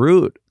the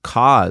root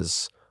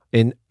cause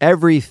in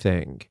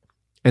everything.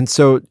 And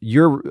so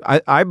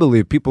I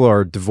believe people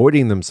are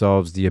devoiding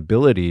themselves the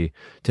ability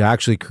to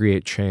actually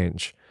create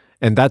change.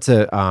 And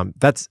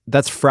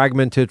that's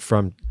fragmented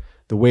from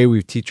the way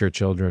we teach our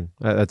children.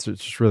 That's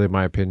just really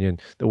my opinion.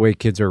 The way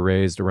kids are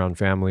raised around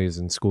families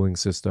and schooling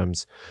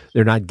systems,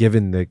 they're not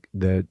given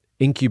the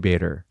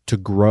incubator to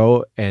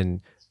grow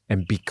and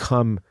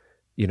become,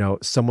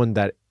 someone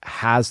that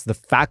has the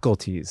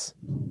faculties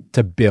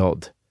to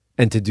build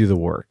and to do the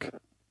work,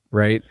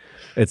 right?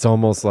 It's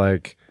almost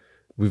like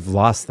we've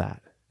lost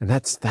that. And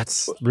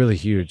that's really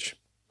huge.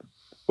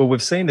 Well,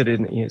 we've seen it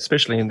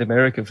especially in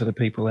America, for the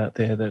people out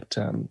there that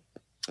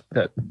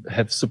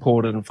have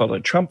supported and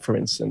followed Trump, for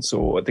instance,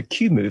 or the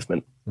Q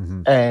movement.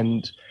 Mm-hmm.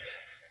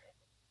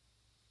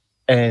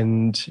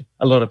 And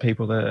a lot of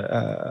people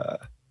are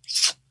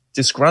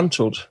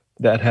disgruntled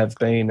that have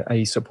been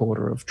a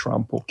supporter of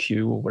Trump or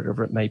Q or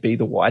whatever it may be,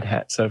 the white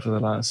hats, over the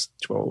last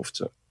 12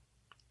 to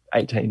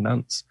 18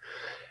 months.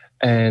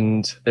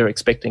 And they're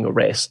expecting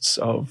arrests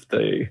of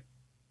the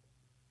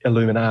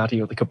Illuminati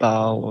or the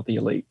cabal or the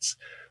elites.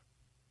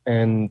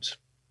 And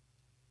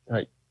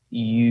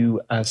you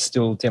are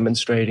still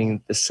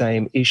demonstrating the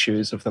same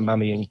issues of the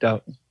mummy and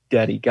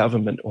daddy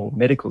government or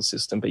medical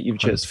system, but you've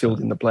just 100%.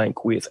 Filled in the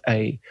blank with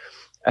a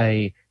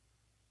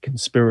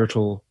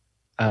conspiratorial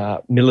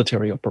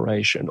military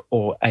operation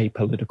or a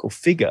political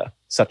figure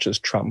such as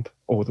Trump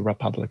or the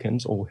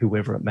Republicans or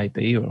whoever it may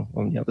be, or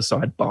on the other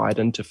side,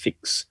 Biden, to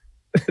fix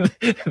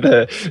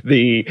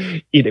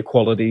the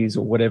inequalities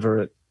or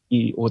whatever,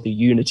 or the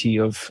unity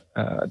of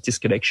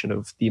disconnection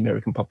of the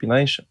American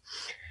population.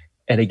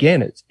 And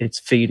again, it's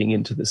feeding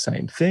into the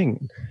same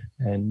thing.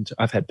 And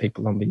I've had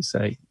people on me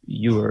say,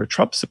 you were a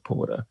Trump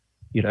supporter.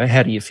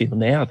 How do you feel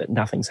now that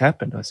nothing's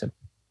happened? I said,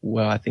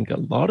 well, I think a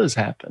lot has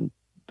happened.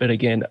 But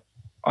again,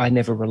 I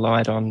never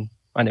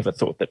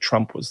thought that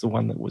Trump was the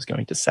one that was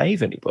going to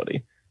save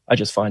anybody. I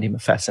just find him a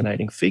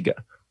fascinating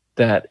figure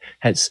that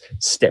has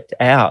stepped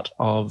out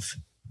of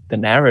the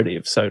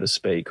narrative, so to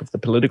speak, of the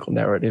political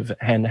narrative,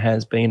 and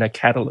has been a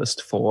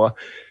catalyst for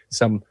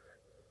some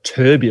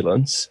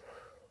turbulence.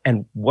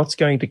 And what's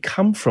going to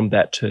come from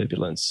that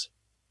turbulence?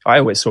 I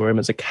always saw him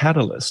as a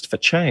catalyst for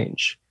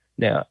change.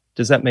 Now,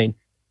 does that mean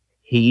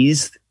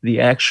he's the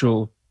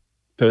actual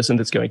person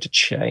that's going to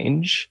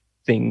change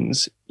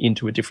things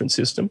into a different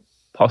system?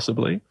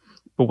 Possibly.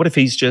 But what if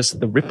he's just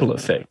the ripple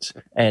effect,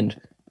 and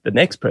the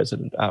next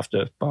president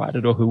after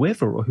Biden or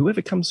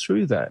whoever comes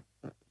through that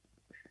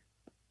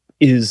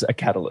is a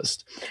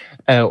catalyst,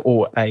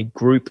 or a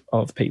group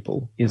of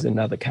people is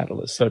another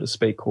catalyst, so to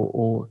speak,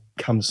 or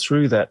comes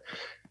through that.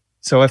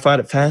 So I find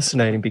it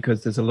fascinating,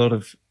 because there's a lot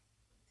of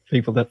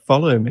people that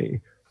follow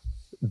me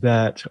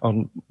that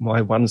on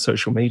my one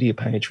social media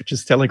page, which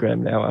is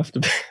Telegram now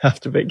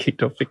after being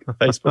kicked off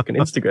Facebook and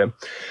Instagram,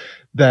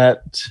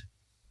 that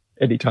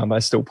anytime I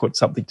still put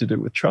something to do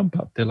with Trump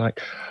up, they're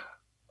like,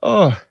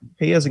 oh,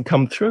 he hasn't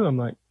come through. I'm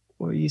like,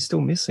 well, you're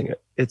still missing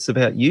it. It's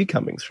about you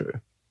coming through.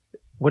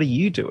 What are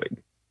you doing?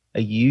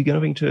 Are you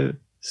going to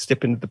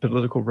step into the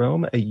political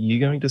realm? Are you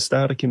going to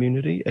start a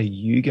community? Are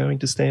you going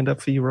to stand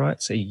up for your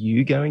rights? Are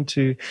you going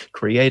to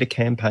create a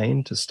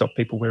campaign to stop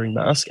people wearing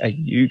masks?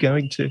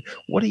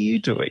 What are you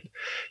doing?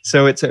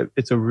 So it's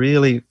a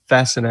really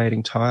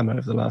fascinating time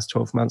over the last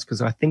 12 months,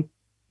 because I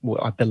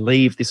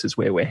believe this is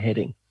where we're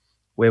heading.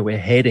 Where we're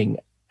heading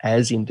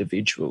as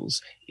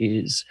individuals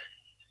is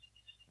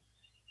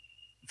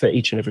for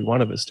each and every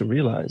one of us to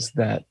realize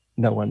that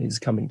no one is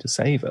coming to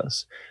save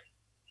us.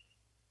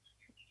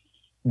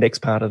 Next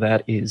part of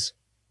that is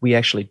we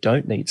actually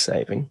don't need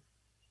saving.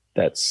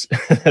 That's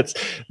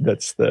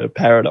the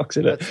paradox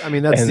in it.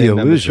 That's the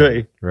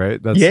illusion,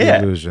 right? That's the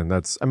illusion.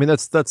 That's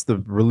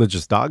the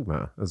religious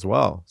dogma as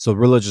well. So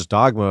religious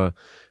dogma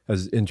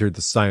has entered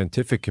the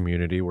scientific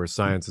community, where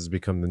science has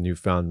become the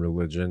newfound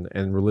religion,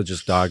 and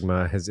religious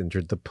dogma has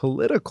entered the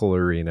political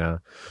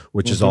arena,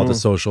 which is all the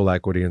social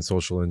equity and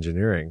social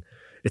engineering.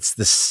 It's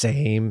the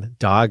same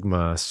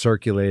dogma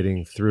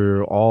circulating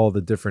through all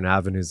the different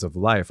avenues of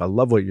life. I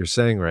love what you're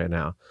saying right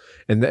now.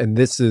 And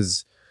this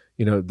is,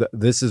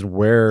 this is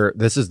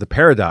the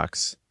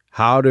paradox.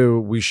 How do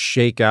we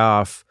shake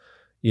off,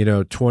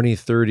 20,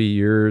 30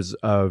 years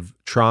of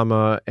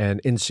trauma and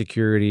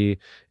insecurity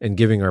and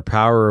giving our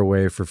power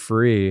away for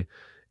free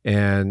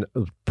and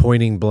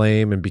pointing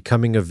blame and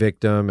becoming a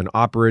victim and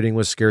operating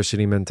with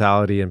scarcity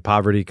mentality and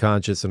poverty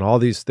conscious and all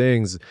these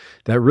things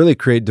that really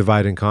create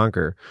divide and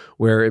conquer,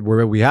 where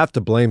we have to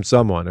blame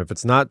someone. If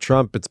it's not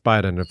Trump, it's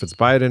Biden. If it's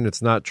Biden,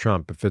 it's not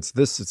Trump. If it's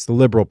this, it's the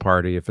Liberal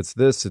Party. If it's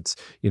this, it's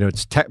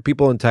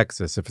people in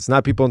Texas. If it's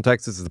not people in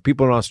Texas, it's the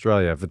people in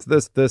Australia. If it's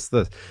this,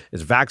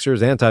 it's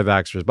vaxxers,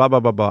 anti-vaxxers, blah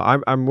blah blah blah.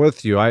 I'm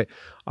with you.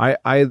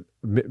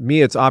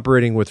 Me, it's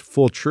operating with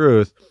full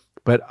truth.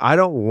 But I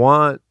don't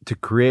want to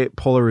create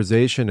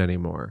polarization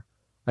anymore.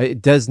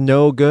 It does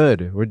no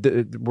good.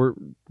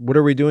 What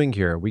are we doing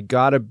here? We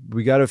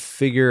gotta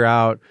figure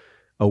out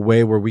a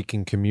way where we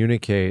can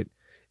communicate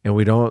and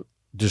we don't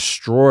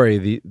destroy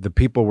the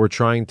people we're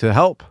trying to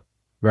help,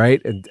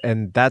 right?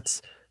 And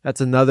that's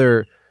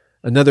another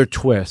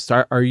twist.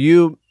 Do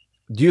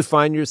you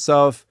find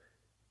yourself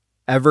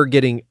ever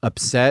getting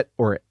upset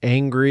or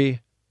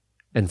angry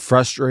and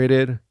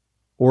frustrated?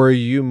 Or are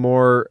you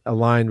more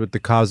aligned with the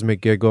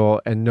cosmic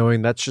giggle and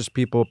knowing that's just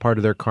people, part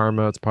of their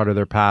karma, it's part of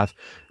their path?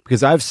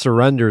 Because I've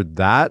surrendered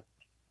that.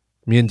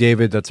 Me and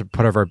David, that's a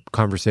part of our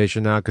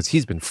conversation now, because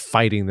he's been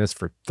fighting this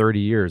for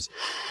 30 years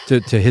to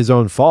his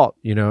own fault.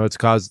 It's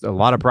caused a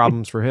lot of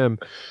problems for him,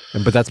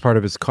 but that's part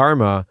of his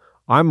karma.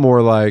 I'm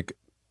more like,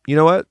 you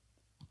know what?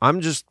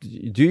 I'm just,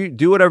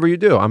 do whatever you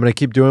do. I'm going to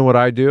keep doing what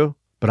I do,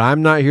 but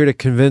I'm not here to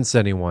convince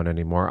anyone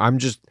anymore.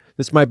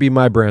 This might be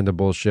my brand of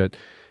bullshit.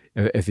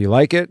 If you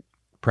like it,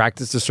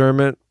 practice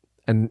discernment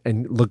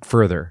and look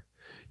further.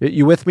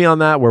 You with me on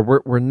that?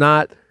 Where we're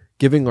not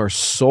giving our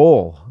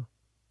soul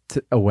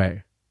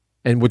away,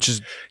 and which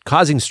is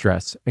causing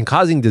stress and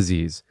causing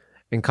disease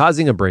and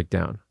causing a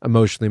breakdown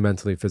emotionally,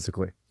 mentally,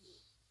 physically.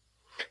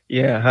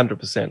 Yeah,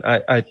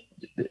 100%.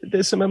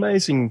 There's some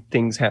amazing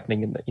things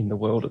happening in the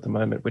world at the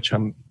moment, which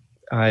I'm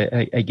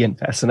again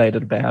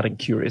fascinated about and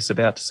curious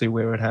about to see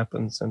where it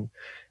happens. And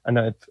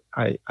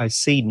I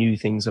see new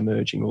things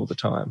emerging all the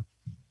time,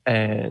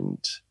 and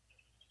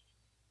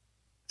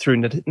through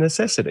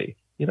necessity.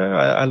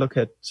 I look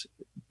at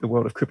the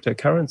world of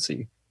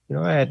cryptocurrency.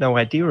 I had no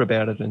idea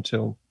about it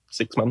until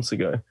 6 months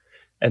ago.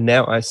 And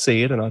now I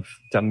see it, and I've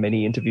done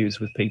many interviews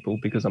with people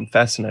because I'm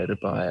fascinated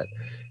by it,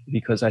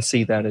 because I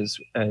see that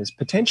as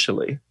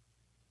potentially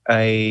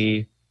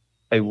a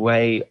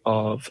way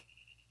of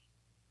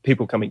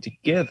people coming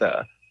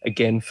together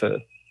again for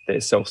their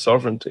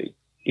self-sovereignty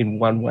in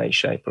one way,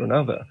 shape or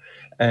another.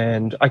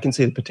 And I can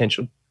see the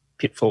potential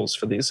pitfalls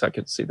for this. I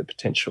could see the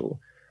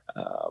potential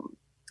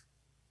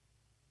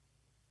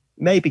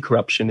maybe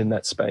corruption in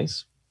that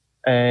space.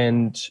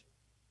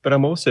 But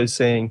I'm also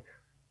seeing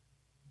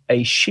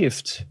a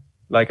shift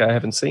like I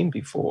haven't seen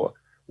before,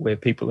 where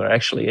people are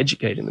actually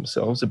educating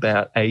themselves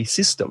about a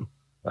system,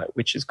 right,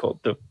 which is called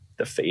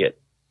the fiat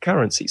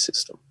currency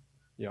system.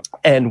 Yeah.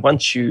 And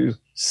once you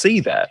see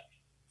that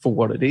for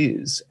what it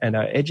is and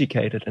are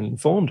educated and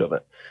informed of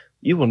it,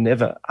 you will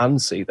never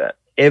unsee that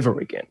ever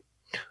again.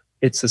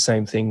 It's the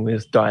same thing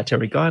with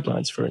dietary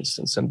guidelines, for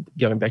instance. And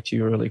going back to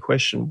your earlier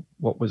question,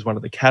 what was one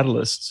of the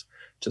catalysts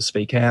to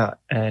speak out?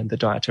 And the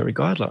dietary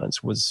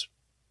guidelines was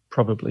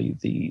probably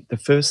the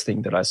first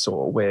thing that I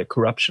saw where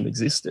corruption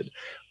existed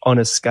on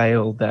a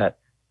scale that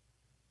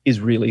is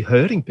really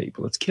hurting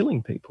people. It's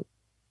killing people.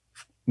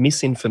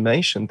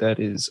 Misinformation that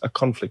is a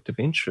conflict of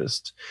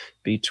interest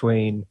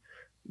between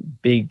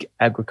big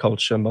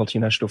agriculture,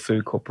 multinational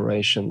food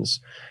corporations,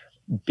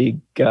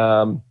 big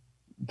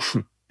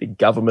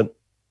government.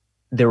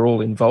 They're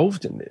all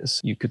involved in this,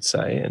 you could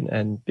say,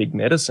 and big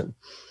medicine,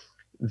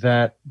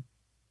 that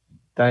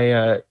they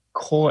are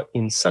caught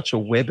in such a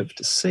web of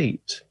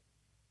deceit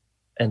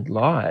and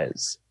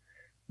lies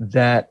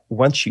that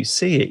once you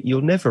see it,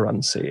 you'll never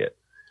unsee it.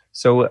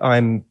 So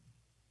I'm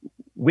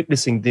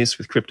witnessing this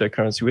with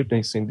cryptocurrency,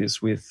 witnessing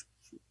this with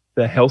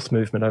the health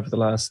movement over the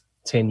last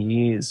 10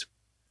 years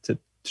to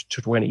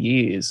 20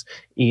 years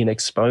in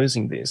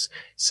exposing this,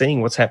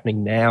 seeing what's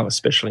happening now,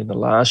 especially in the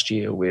last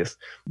year with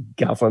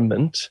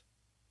government.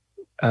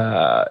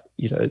 The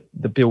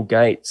Bill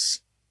Gates,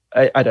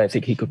 I don't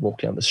think he could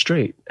walk down the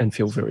street and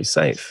feel very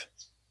safe.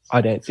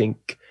 I don't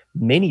think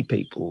many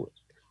people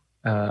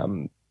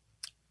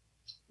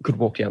could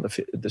walk down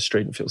the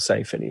street and feel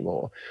safe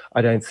anymore.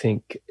 I don't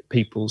think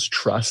people's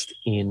trust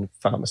in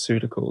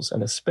pharmaceuticals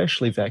and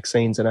especially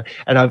vaccines, and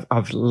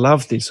I've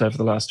loved this over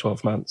the last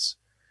 12 months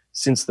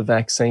since the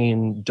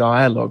vaccine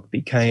dialogue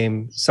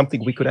became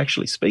something we could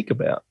actually speak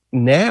about.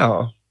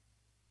 Now,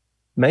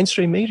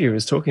 mainstream media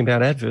is talking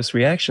about adverse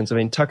reactions. I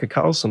mean, Tucker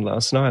Carlson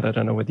last night, I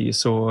don't know whether you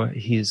saw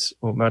his,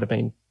 or it might have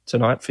been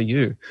tonight for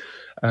you,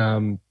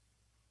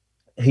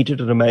 he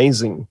did an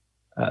amazing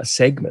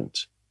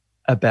segment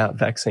about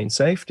vaccine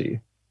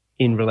safety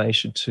in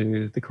relation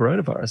to the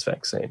coronavirus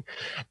vaccine.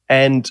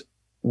 And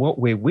what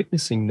we're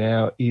witnessing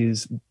now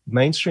is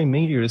mainstream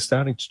media is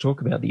starting to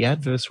talk about the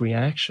adverse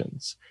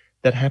reactions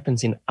that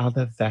happens in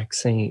other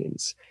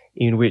vaccines,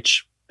 in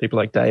which people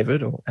like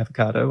David or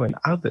Avocado and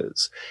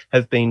others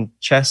have been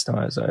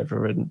chastised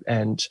over,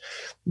 and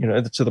you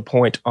know, to the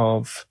point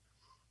of,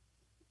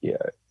 you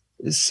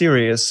know,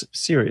 serious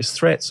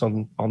threats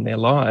on their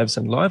lives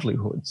and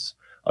livelihoods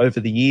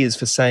over the years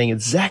for saying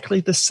exactly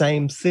the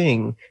same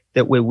thing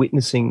that we're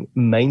witnessing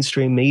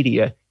mainstream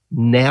media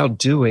now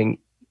doing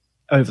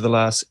over the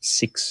last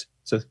 6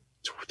 to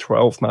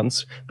 12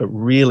 months, but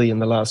really in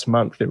the last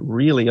month, they're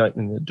really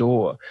opening the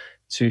door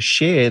to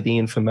share the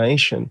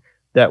information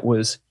that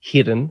was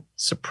hidden,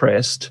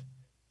 suppressed,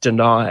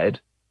 denied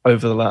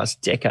over the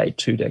last decade,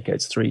 2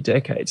 decades, 3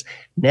 decades.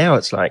 Now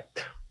it's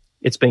like,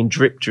 it's been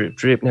drip, drip,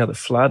 drip. Now the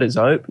flood is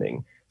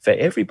opening for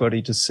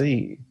everybody to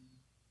see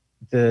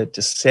the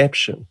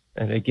deception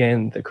and,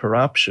 again, the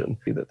corruption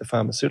that the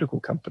pharmaceutical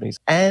companies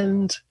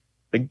and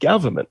the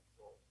government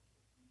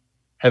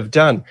have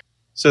done.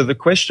 So the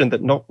question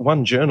that not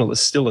one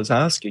journalist still is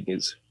asking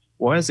is,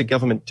 why is the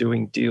government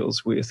doing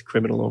deals with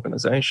criminal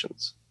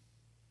organizations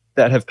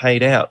that have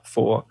paid out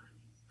for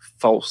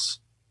false,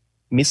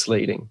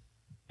 misleading,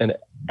 and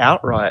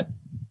outright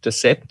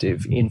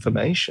deceptive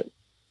information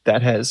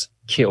that has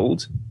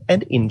killed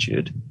and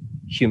injured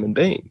human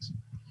beings?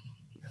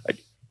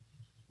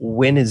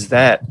 When is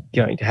that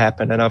going to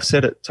happen? And I've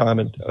said it time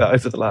and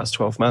over the last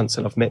 12 months,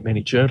 and I've met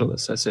many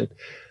journalists. I said,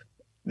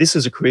 this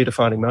is a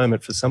career-defining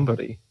moment for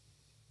somebody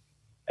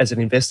as an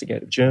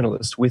investigative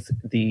journalist with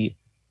the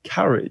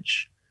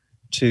courage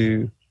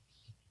to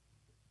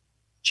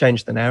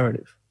change the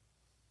narrative.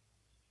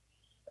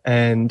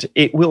 And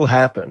it will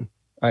happen.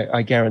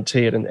 I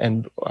guarantee it.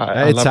 And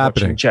I it's love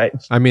happening.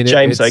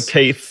 James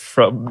O'Keefe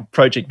from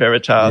Project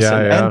Veritas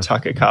and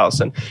Tucker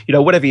Carlson. You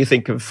know, whatever you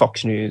think of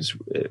Fox News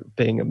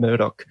being a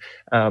Murdoch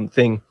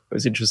thing, it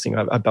was interesting.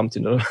 I bumped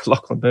into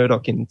Lachlan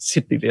Murdoch in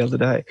Sydney the other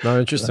day. No,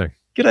 interesting.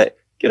 G'day,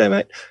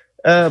 mate.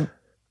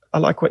 I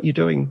like what you're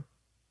doing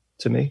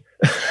to me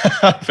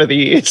for the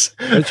years,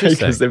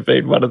 because they've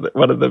been one of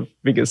the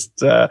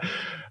biggest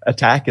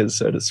attackers,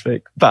 so to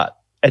speak. But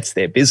it's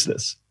their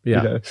business, you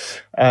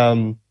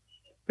know.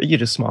 But you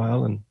just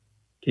smile and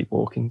keep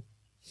walking.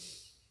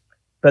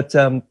 But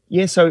so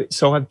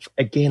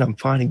I'm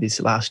finding this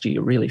last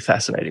year really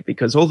fascinating,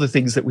 because all the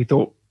things that we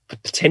thought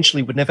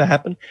potentially would never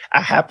happen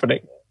are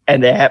happening,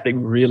 and they're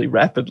happening really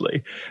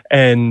rapidly.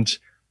 And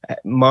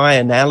my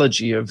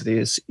analogy of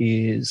this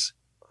is,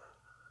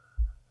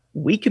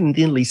 we can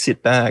nearly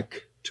sit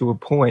back to a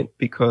point,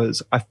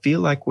 because I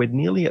feel like we're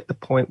nearly at the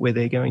point where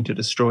they're going to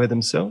destroy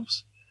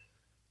themselves.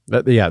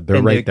 They're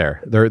right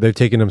there. They're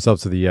taking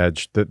themselves to the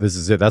edge. This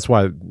is it. That's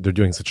why they're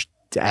doing such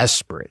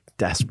desperate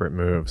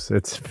moves.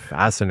 It's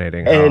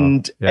fascinating.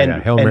 And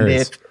Hail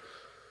Marys.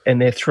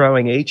 They're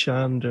throwing each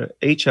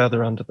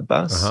other under the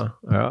bus.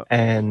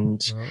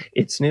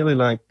 It's nearly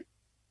like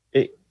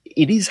it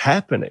is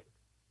happening.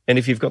 And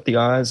if you've got the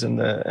eyes and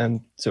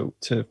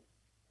to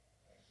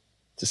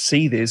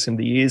see this, and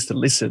the ears to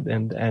listen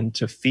and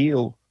to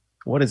feel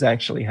what is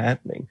actually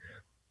happening,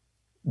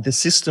 the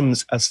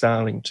systems are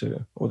starting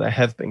to, or they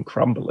have been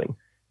crumbling,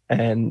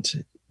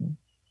 and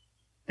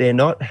they're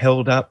not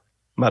held up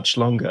much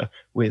longer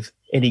with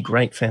any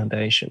great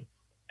foundation.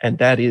 And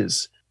that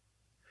is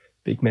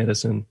big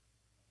medicine,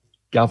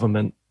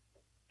 government,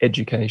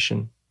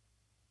 education,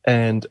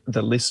 and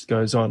the list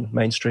goes on.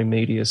 Mainstream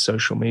media,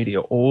 social media,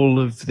 all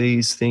of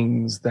these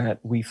things that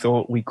we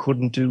thought we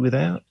couldn't do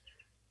without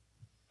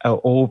are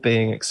all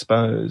being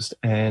exposed,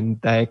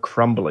 and they're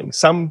crumbling,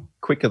 some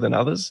quicker than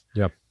others.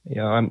 Yep. You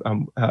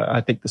know,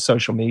 I think the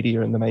social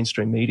media and the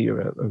mainstream media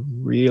are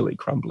really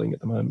crumbling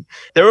at the moment.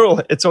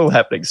 It's all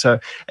happening.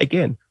 So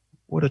again,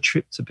 what a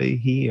trip to be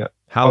here.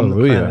 Hallelujah.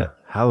 On the planet,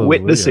 Hallelujah.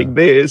 Witnessing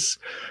this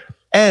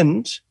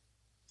and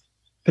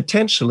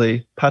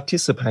potentially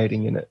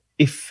participating in it,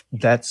 if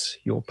that's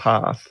your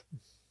path.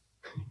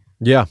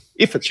 Yeah.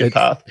 If it's your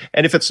path.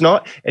 And if it's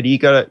not, and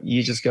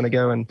you're just going to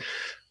go and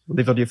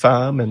live on your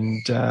farm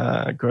and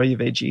grow your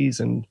veggies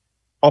and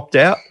opt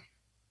out,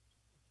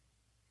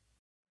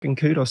 and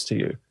kudos to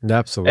you.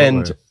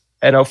 Absolutely.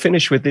 And I'll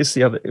finish with this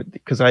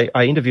because I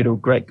interviewed a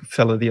great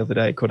fellow the other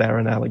day called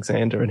Aaron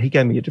Alexander, and he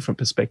gave me a different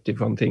perspective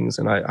on things,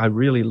 and I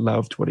really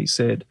loved what he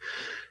said.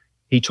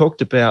 He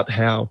talked about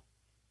how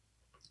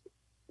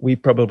we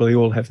probably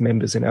all have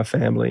members in our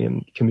family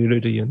and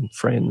community and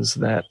friends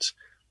that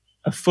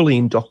are fully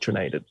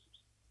indoctrinated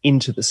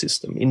into the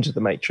system, into the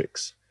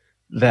matrix,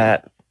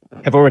 that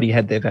have already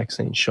had their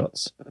vaccine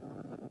shots,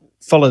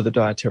 follow the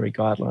dietary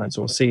guidelines,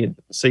 or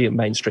see a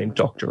mainstream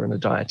doctor and a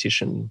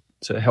dietitian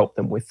to help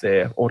them with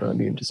their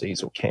autoimmune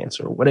disease or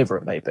cancer or whatever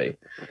it may be,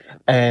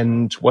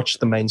 and watch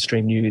the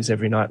mainstream news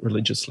every night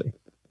religiously.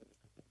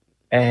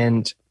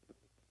 And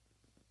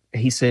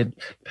he said,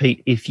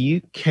 Pete, if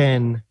you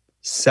can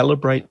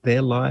celebrate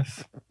their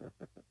life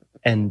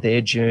and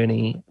their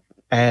journey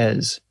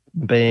as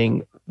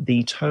being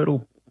the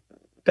total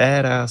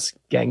badass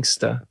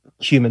gangster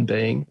human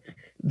being,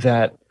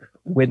 that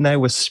when they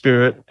were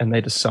spirit and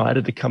they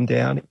decided to come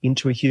down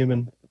into a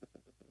human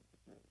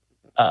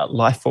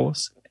life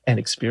force and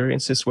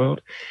experience this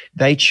world,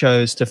 they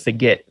chose to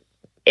forget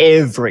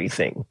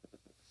everything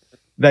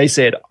They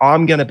said,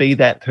 I'm going to be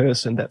that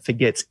person that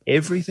forgets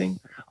everything.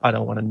 I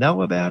don't want to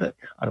know about it.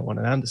 I don't want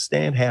to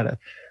understand how to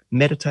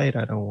meditate.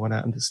 I don't want to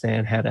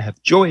understand how to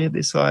have joy in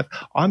this life.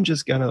 I'm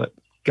just going to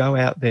go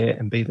out there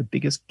and be the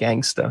biggest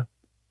gangster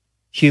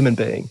human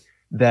being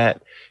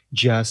that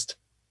just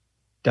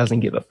doesn't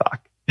give a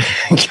fuck.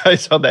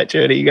 Goes on that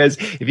journey. He goes,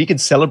 if you can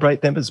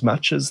celebrate them as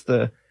much as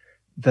the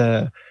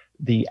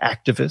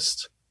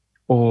activist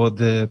or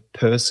the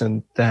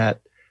person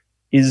that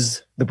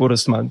is the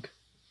Buddhist monk,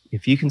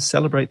 if you can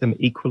celebrate them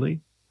equally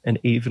and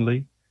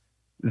evenly,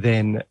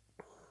 then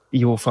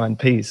you will find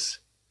peace.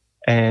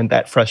 And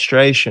that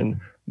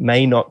frustration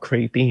may not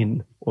creep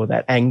in, or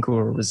that anger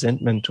or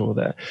resentment or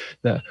the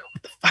what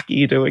the fuck are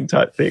you doing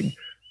type thing.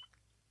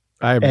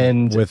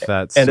 I'm with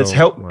that. And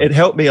so it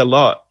helped me a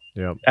lot.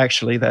 Yeah.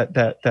 Actually,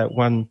 that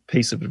one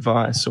piece of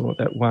advice or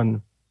that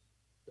one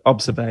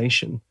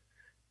observation,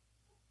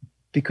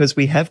 because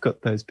we have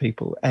got those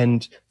people.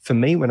 And for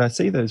me, when I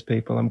see those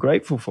people, I'm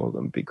grateful for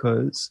them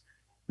because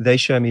they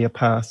show me a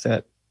path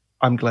that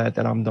I'm glad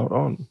that I'm not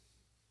on,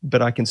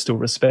 but I can still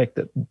respect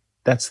that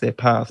that's their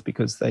path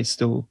because they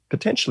still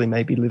potentially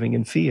may be living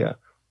in fear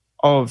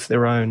of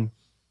their own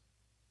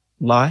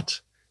light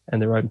and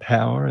their own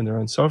power and their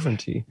own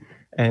sovereignty.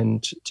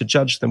 And to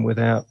judge them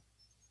without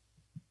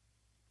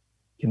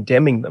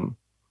condemning them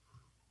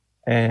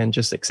and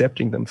just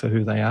accepting them for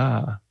who they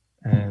are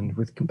and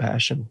with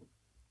compassion,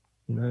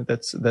 you know,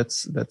 it's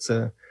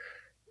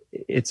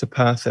a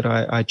path that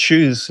I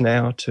choose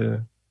now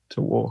to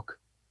walk.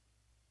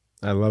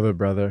 I love it,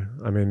 brother.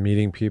 I mean,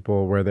 meeting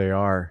people where they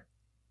are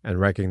and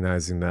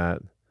recognizing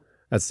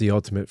that's the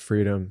ultimate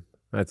freedom.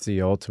 That's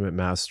the ultimate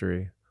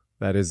mastery.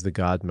 That is the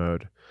God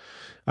mode.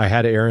 I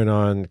had Aaron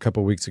on a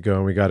couple of weeks ago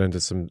and we got into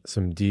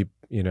some deep,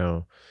 you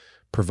know,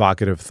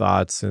 provocative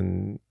thoughts,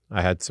 and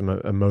I had some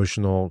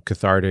emotional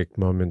cathartic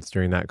moments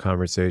during that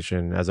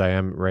conversation, as I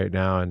am right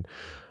now. And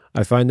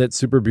I find it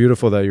super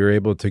beautiful that you're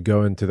able to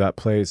go into that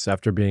place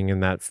after being in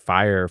that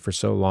fire for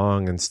so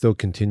long and still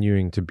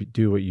continuing to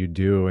do what you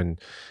do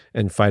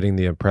and fighting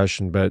the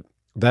oppression. But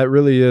that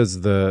really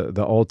is the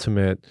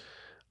ultimate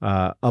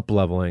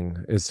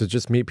up-leveling, is to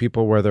just meet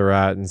people where they're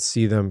at and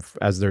see them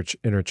as their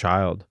inner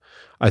child.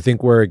 I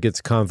think where it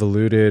gets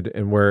convoluted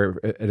and where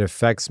it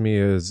affects me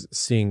is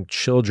seeing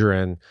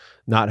children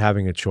not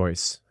having a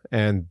choice.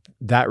 And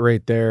that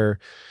right there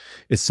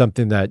is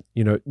something that,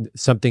 you know,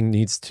 something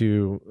needs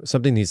to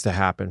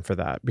happen for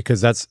that, because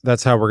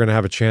that's how we're going to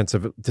have a chance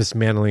of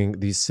dismantling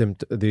these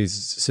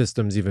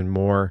systems even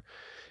more,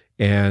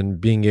 and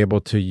being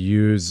able to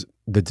use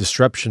the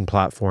disruption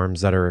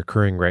platforms that are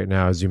occurring right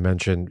now, as you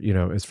mentioned, you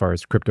know, as far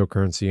as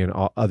cryptocurrency and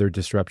all other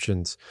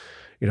disruptions,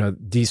 you know,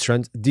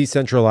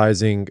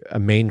 decentralizing a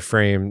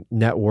mainframe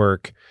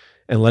network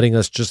and letting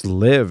us just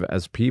live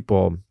as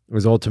people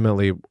is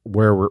ultimately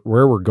where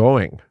we're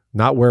going,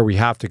 not where we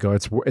have to go.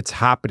 It's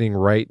happening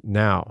right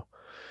now.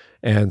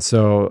 And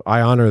so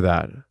I honor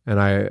that, and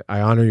I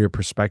honor your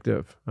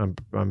perspective.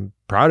 I'm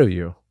proud of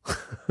you.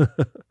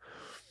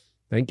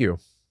 Thank you.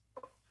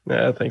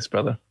 Yeah, thanks,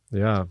 brother.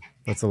 Yeah,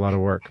 that's a lot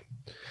of work.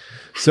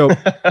 So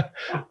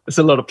it's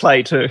a lot of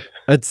play too.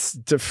 It's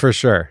for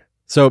sure.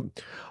 So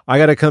I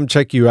got to come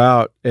check you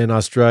out in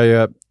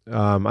Australia.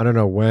 I don't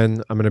know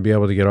when I'm going to be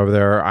able to get over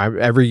there.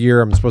 Every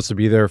year I'm supposed to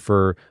be there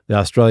for the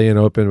Australian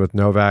Open with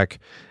Novak.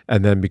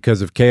 And then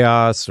because of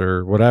chaos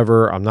or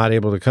whatever, I'm not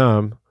able to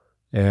come.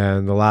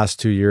 And the last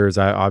 2 years,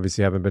 I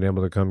obviously haven't been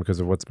able to come because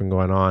of what's been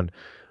going on.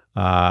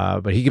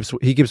 But he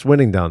keeps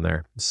winning down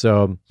there.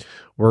 So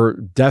we're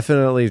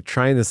definitely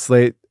trying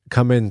to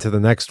come into the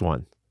next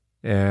one.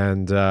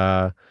 And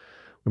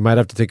we might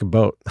have to take a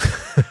boat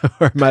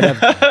or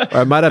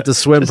I might have to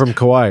swim from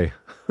Kauai.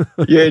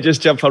 Yeah,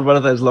 just jump on one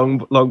of those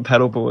long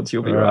paddle boards.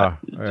 You'll be right.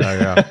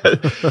 Yeah.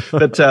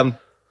 But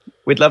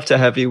we'd love to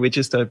have you. We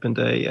just opened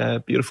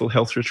a beautiful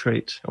health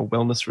retreat or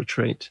wellness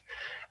retreat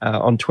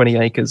on 20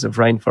 acres of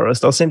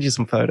rainforest. I'll send you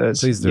some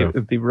photos. Please do. It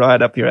would be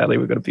right up your alley.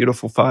 We've got a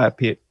beautiful fire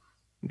pit.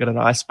 We've got an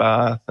ice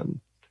bath and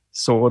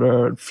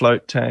sauna and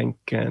float tank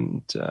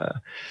and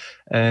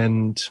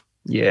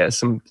yeah,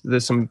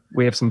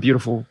 we have some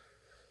beautiful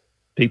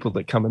people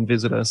that come and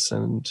visit us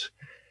and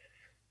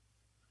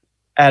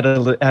add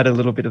a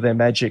little bit of their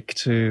magic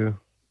to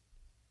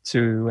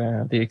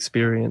the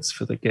experience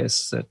for the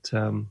guests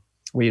that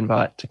we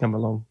invite to come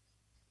along.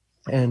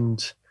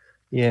 And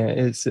yeah,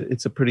 it's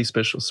a pretty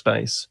special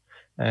space.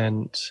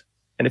 And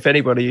if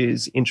anybody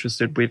is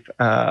interested, we've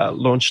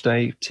launched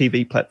a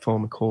TV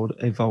platform called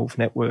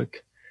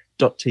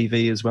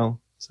evolvenetwork.tv as well.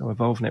 So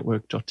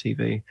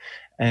evolvenetwork.tv.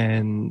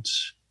 And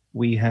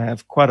we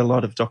have quite a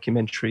lot of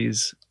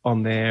documentaries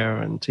on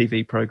there and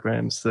TV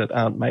programs that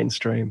aren't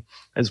mainstream,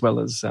 as well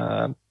as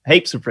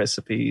heaps of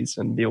recipes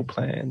and meal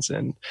plans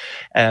and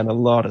a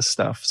lot of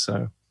stuff.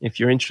 So if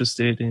you're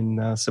interested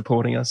in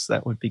supporting us,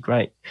 that would be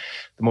great.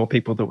 The more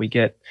people that we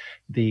get,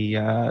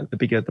 the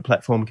bigger the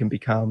platform can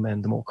become,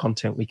 and the more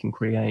content we can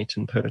create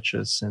and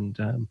purchase,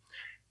 and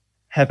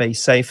have a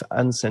safe,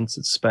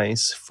 uncensored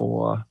space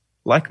for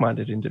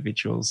like-minded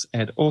individuals,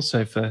 and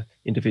also for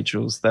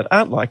individuals that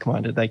aren't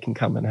like-minded, they can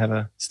come and have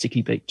a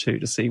sticky beak too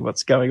to see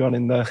what's going on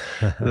in the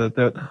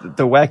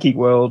wacky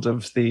world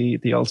of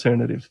the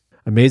alternative.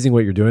 Amazing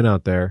what you're doing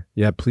out there.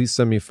 Yeah, please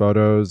send me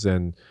photos,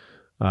 and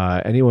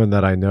anyone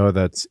that I know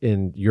that's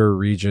in your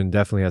region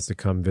definitely has to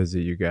come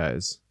visit you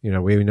guys. You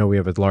know we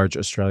have a large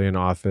Australian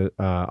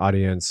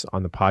audience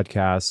on the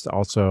podcast.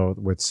 Also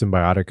with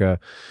Cymbiotika,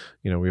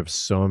 we have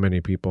so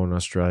many people in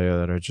Australia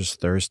that are just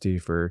thirsty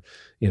for,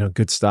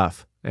 good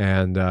stuff.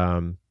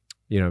 And,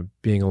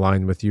 being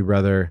aligned with you,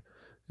 brother,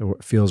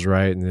 it feels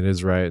right, and it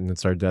is right. And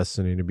it's our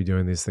destiny to be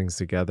doing these things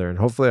together. And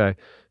hopefully I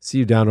see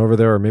you down over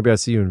there, or maybe I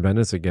see you in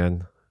Venice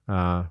again.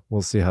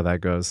 We'll see how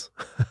that goes.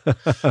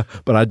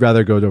 But I'd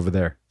rather go over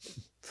there.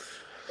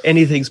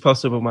 Anything's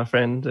possible, my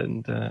friend,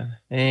 and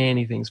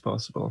anything's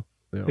possible.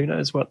 Yeah. Who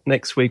knows what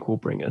next week will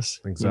bring us?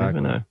 Exactly.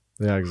 You never know.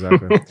 Yeah,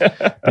 exactly.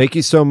 Thank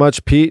you so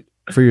much, Pete,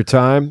 for your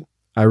time.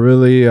 I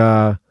really,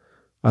 I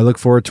look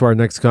forward to our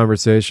next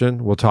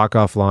conversation. We'll talk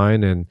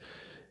offline, and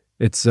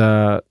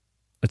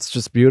it's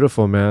just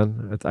beautiful,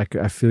 man.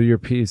 I feel your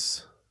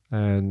peace,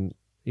 and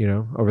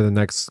over the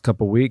next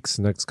couple weeks,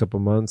 next couple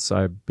months,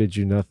 I bid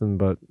you nothing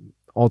but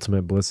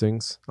ultimate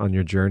blessings on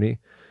your journey.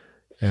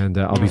 And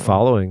I'll be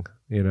following,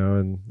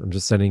 and I'm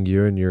just sending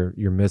you and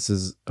your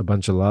missus a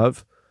bunch of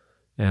love.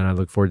 And I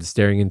look forward to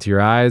staring into your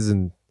eyes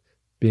and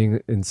being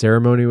in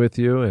ceremony with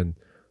you and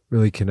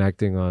really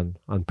connecting on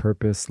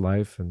purpose,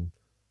 life, and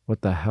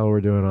what the hell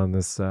we're doing on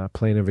this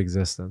plane of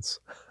existence.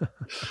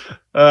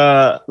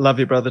 Love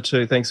you, brother,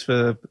 too. Thanks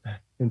for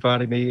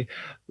inviting me.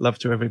 Love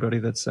to everybody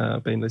that's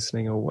been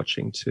listening or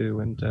watching too,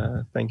 and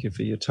thank you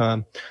for your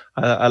time.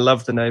 I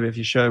love the name of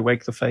your show,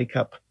 Wake the Fake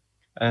Up,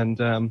 and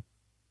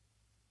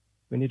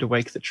we need to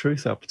wake the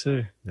truth up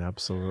too. Yeah,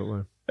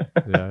 absolutely.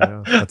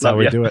 Yeah. That's how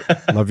we do it.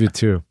 Love you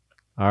too.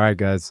 All right,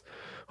 guys.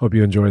 Hope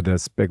you enjoyed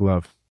this. Big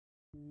love.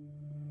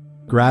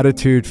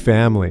 Gratitude,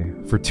 family,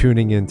 for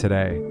tuning in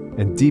today,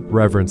 and deep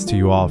reverence to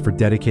you all for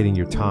dedicating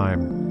your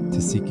time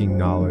to seeking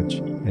knowledge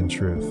and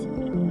truth.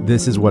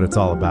 This is what it's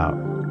all about.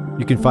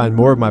 You can find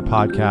more of my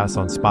podcasts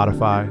on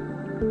Spotify,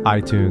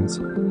 iTunes,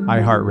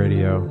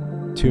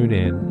 iHeartRadio,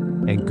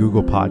 TuneIn, and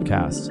Google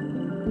Podcasts.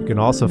 You can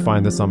also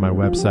find this on my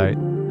website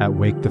at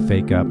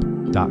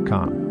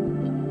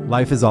wakethefakeup.com.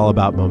 Life is all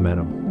about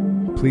momentum.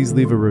 Please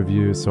leave a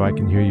review so I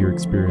can hear your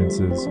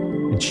experiences,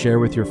 and share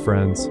with your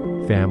friends,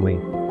 family,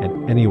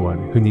 and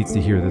anyone who needs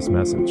to hear this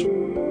message.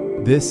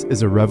 This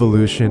is a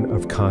revolution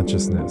of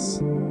consciousness.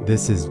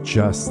 This is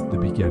just the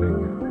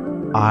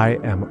beginning. I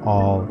am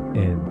all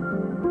in.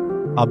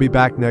 I'll be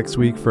back next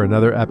week for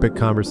another epic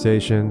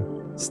conversation.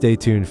 Stay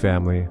tuned,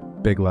 family.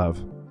 Big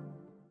love.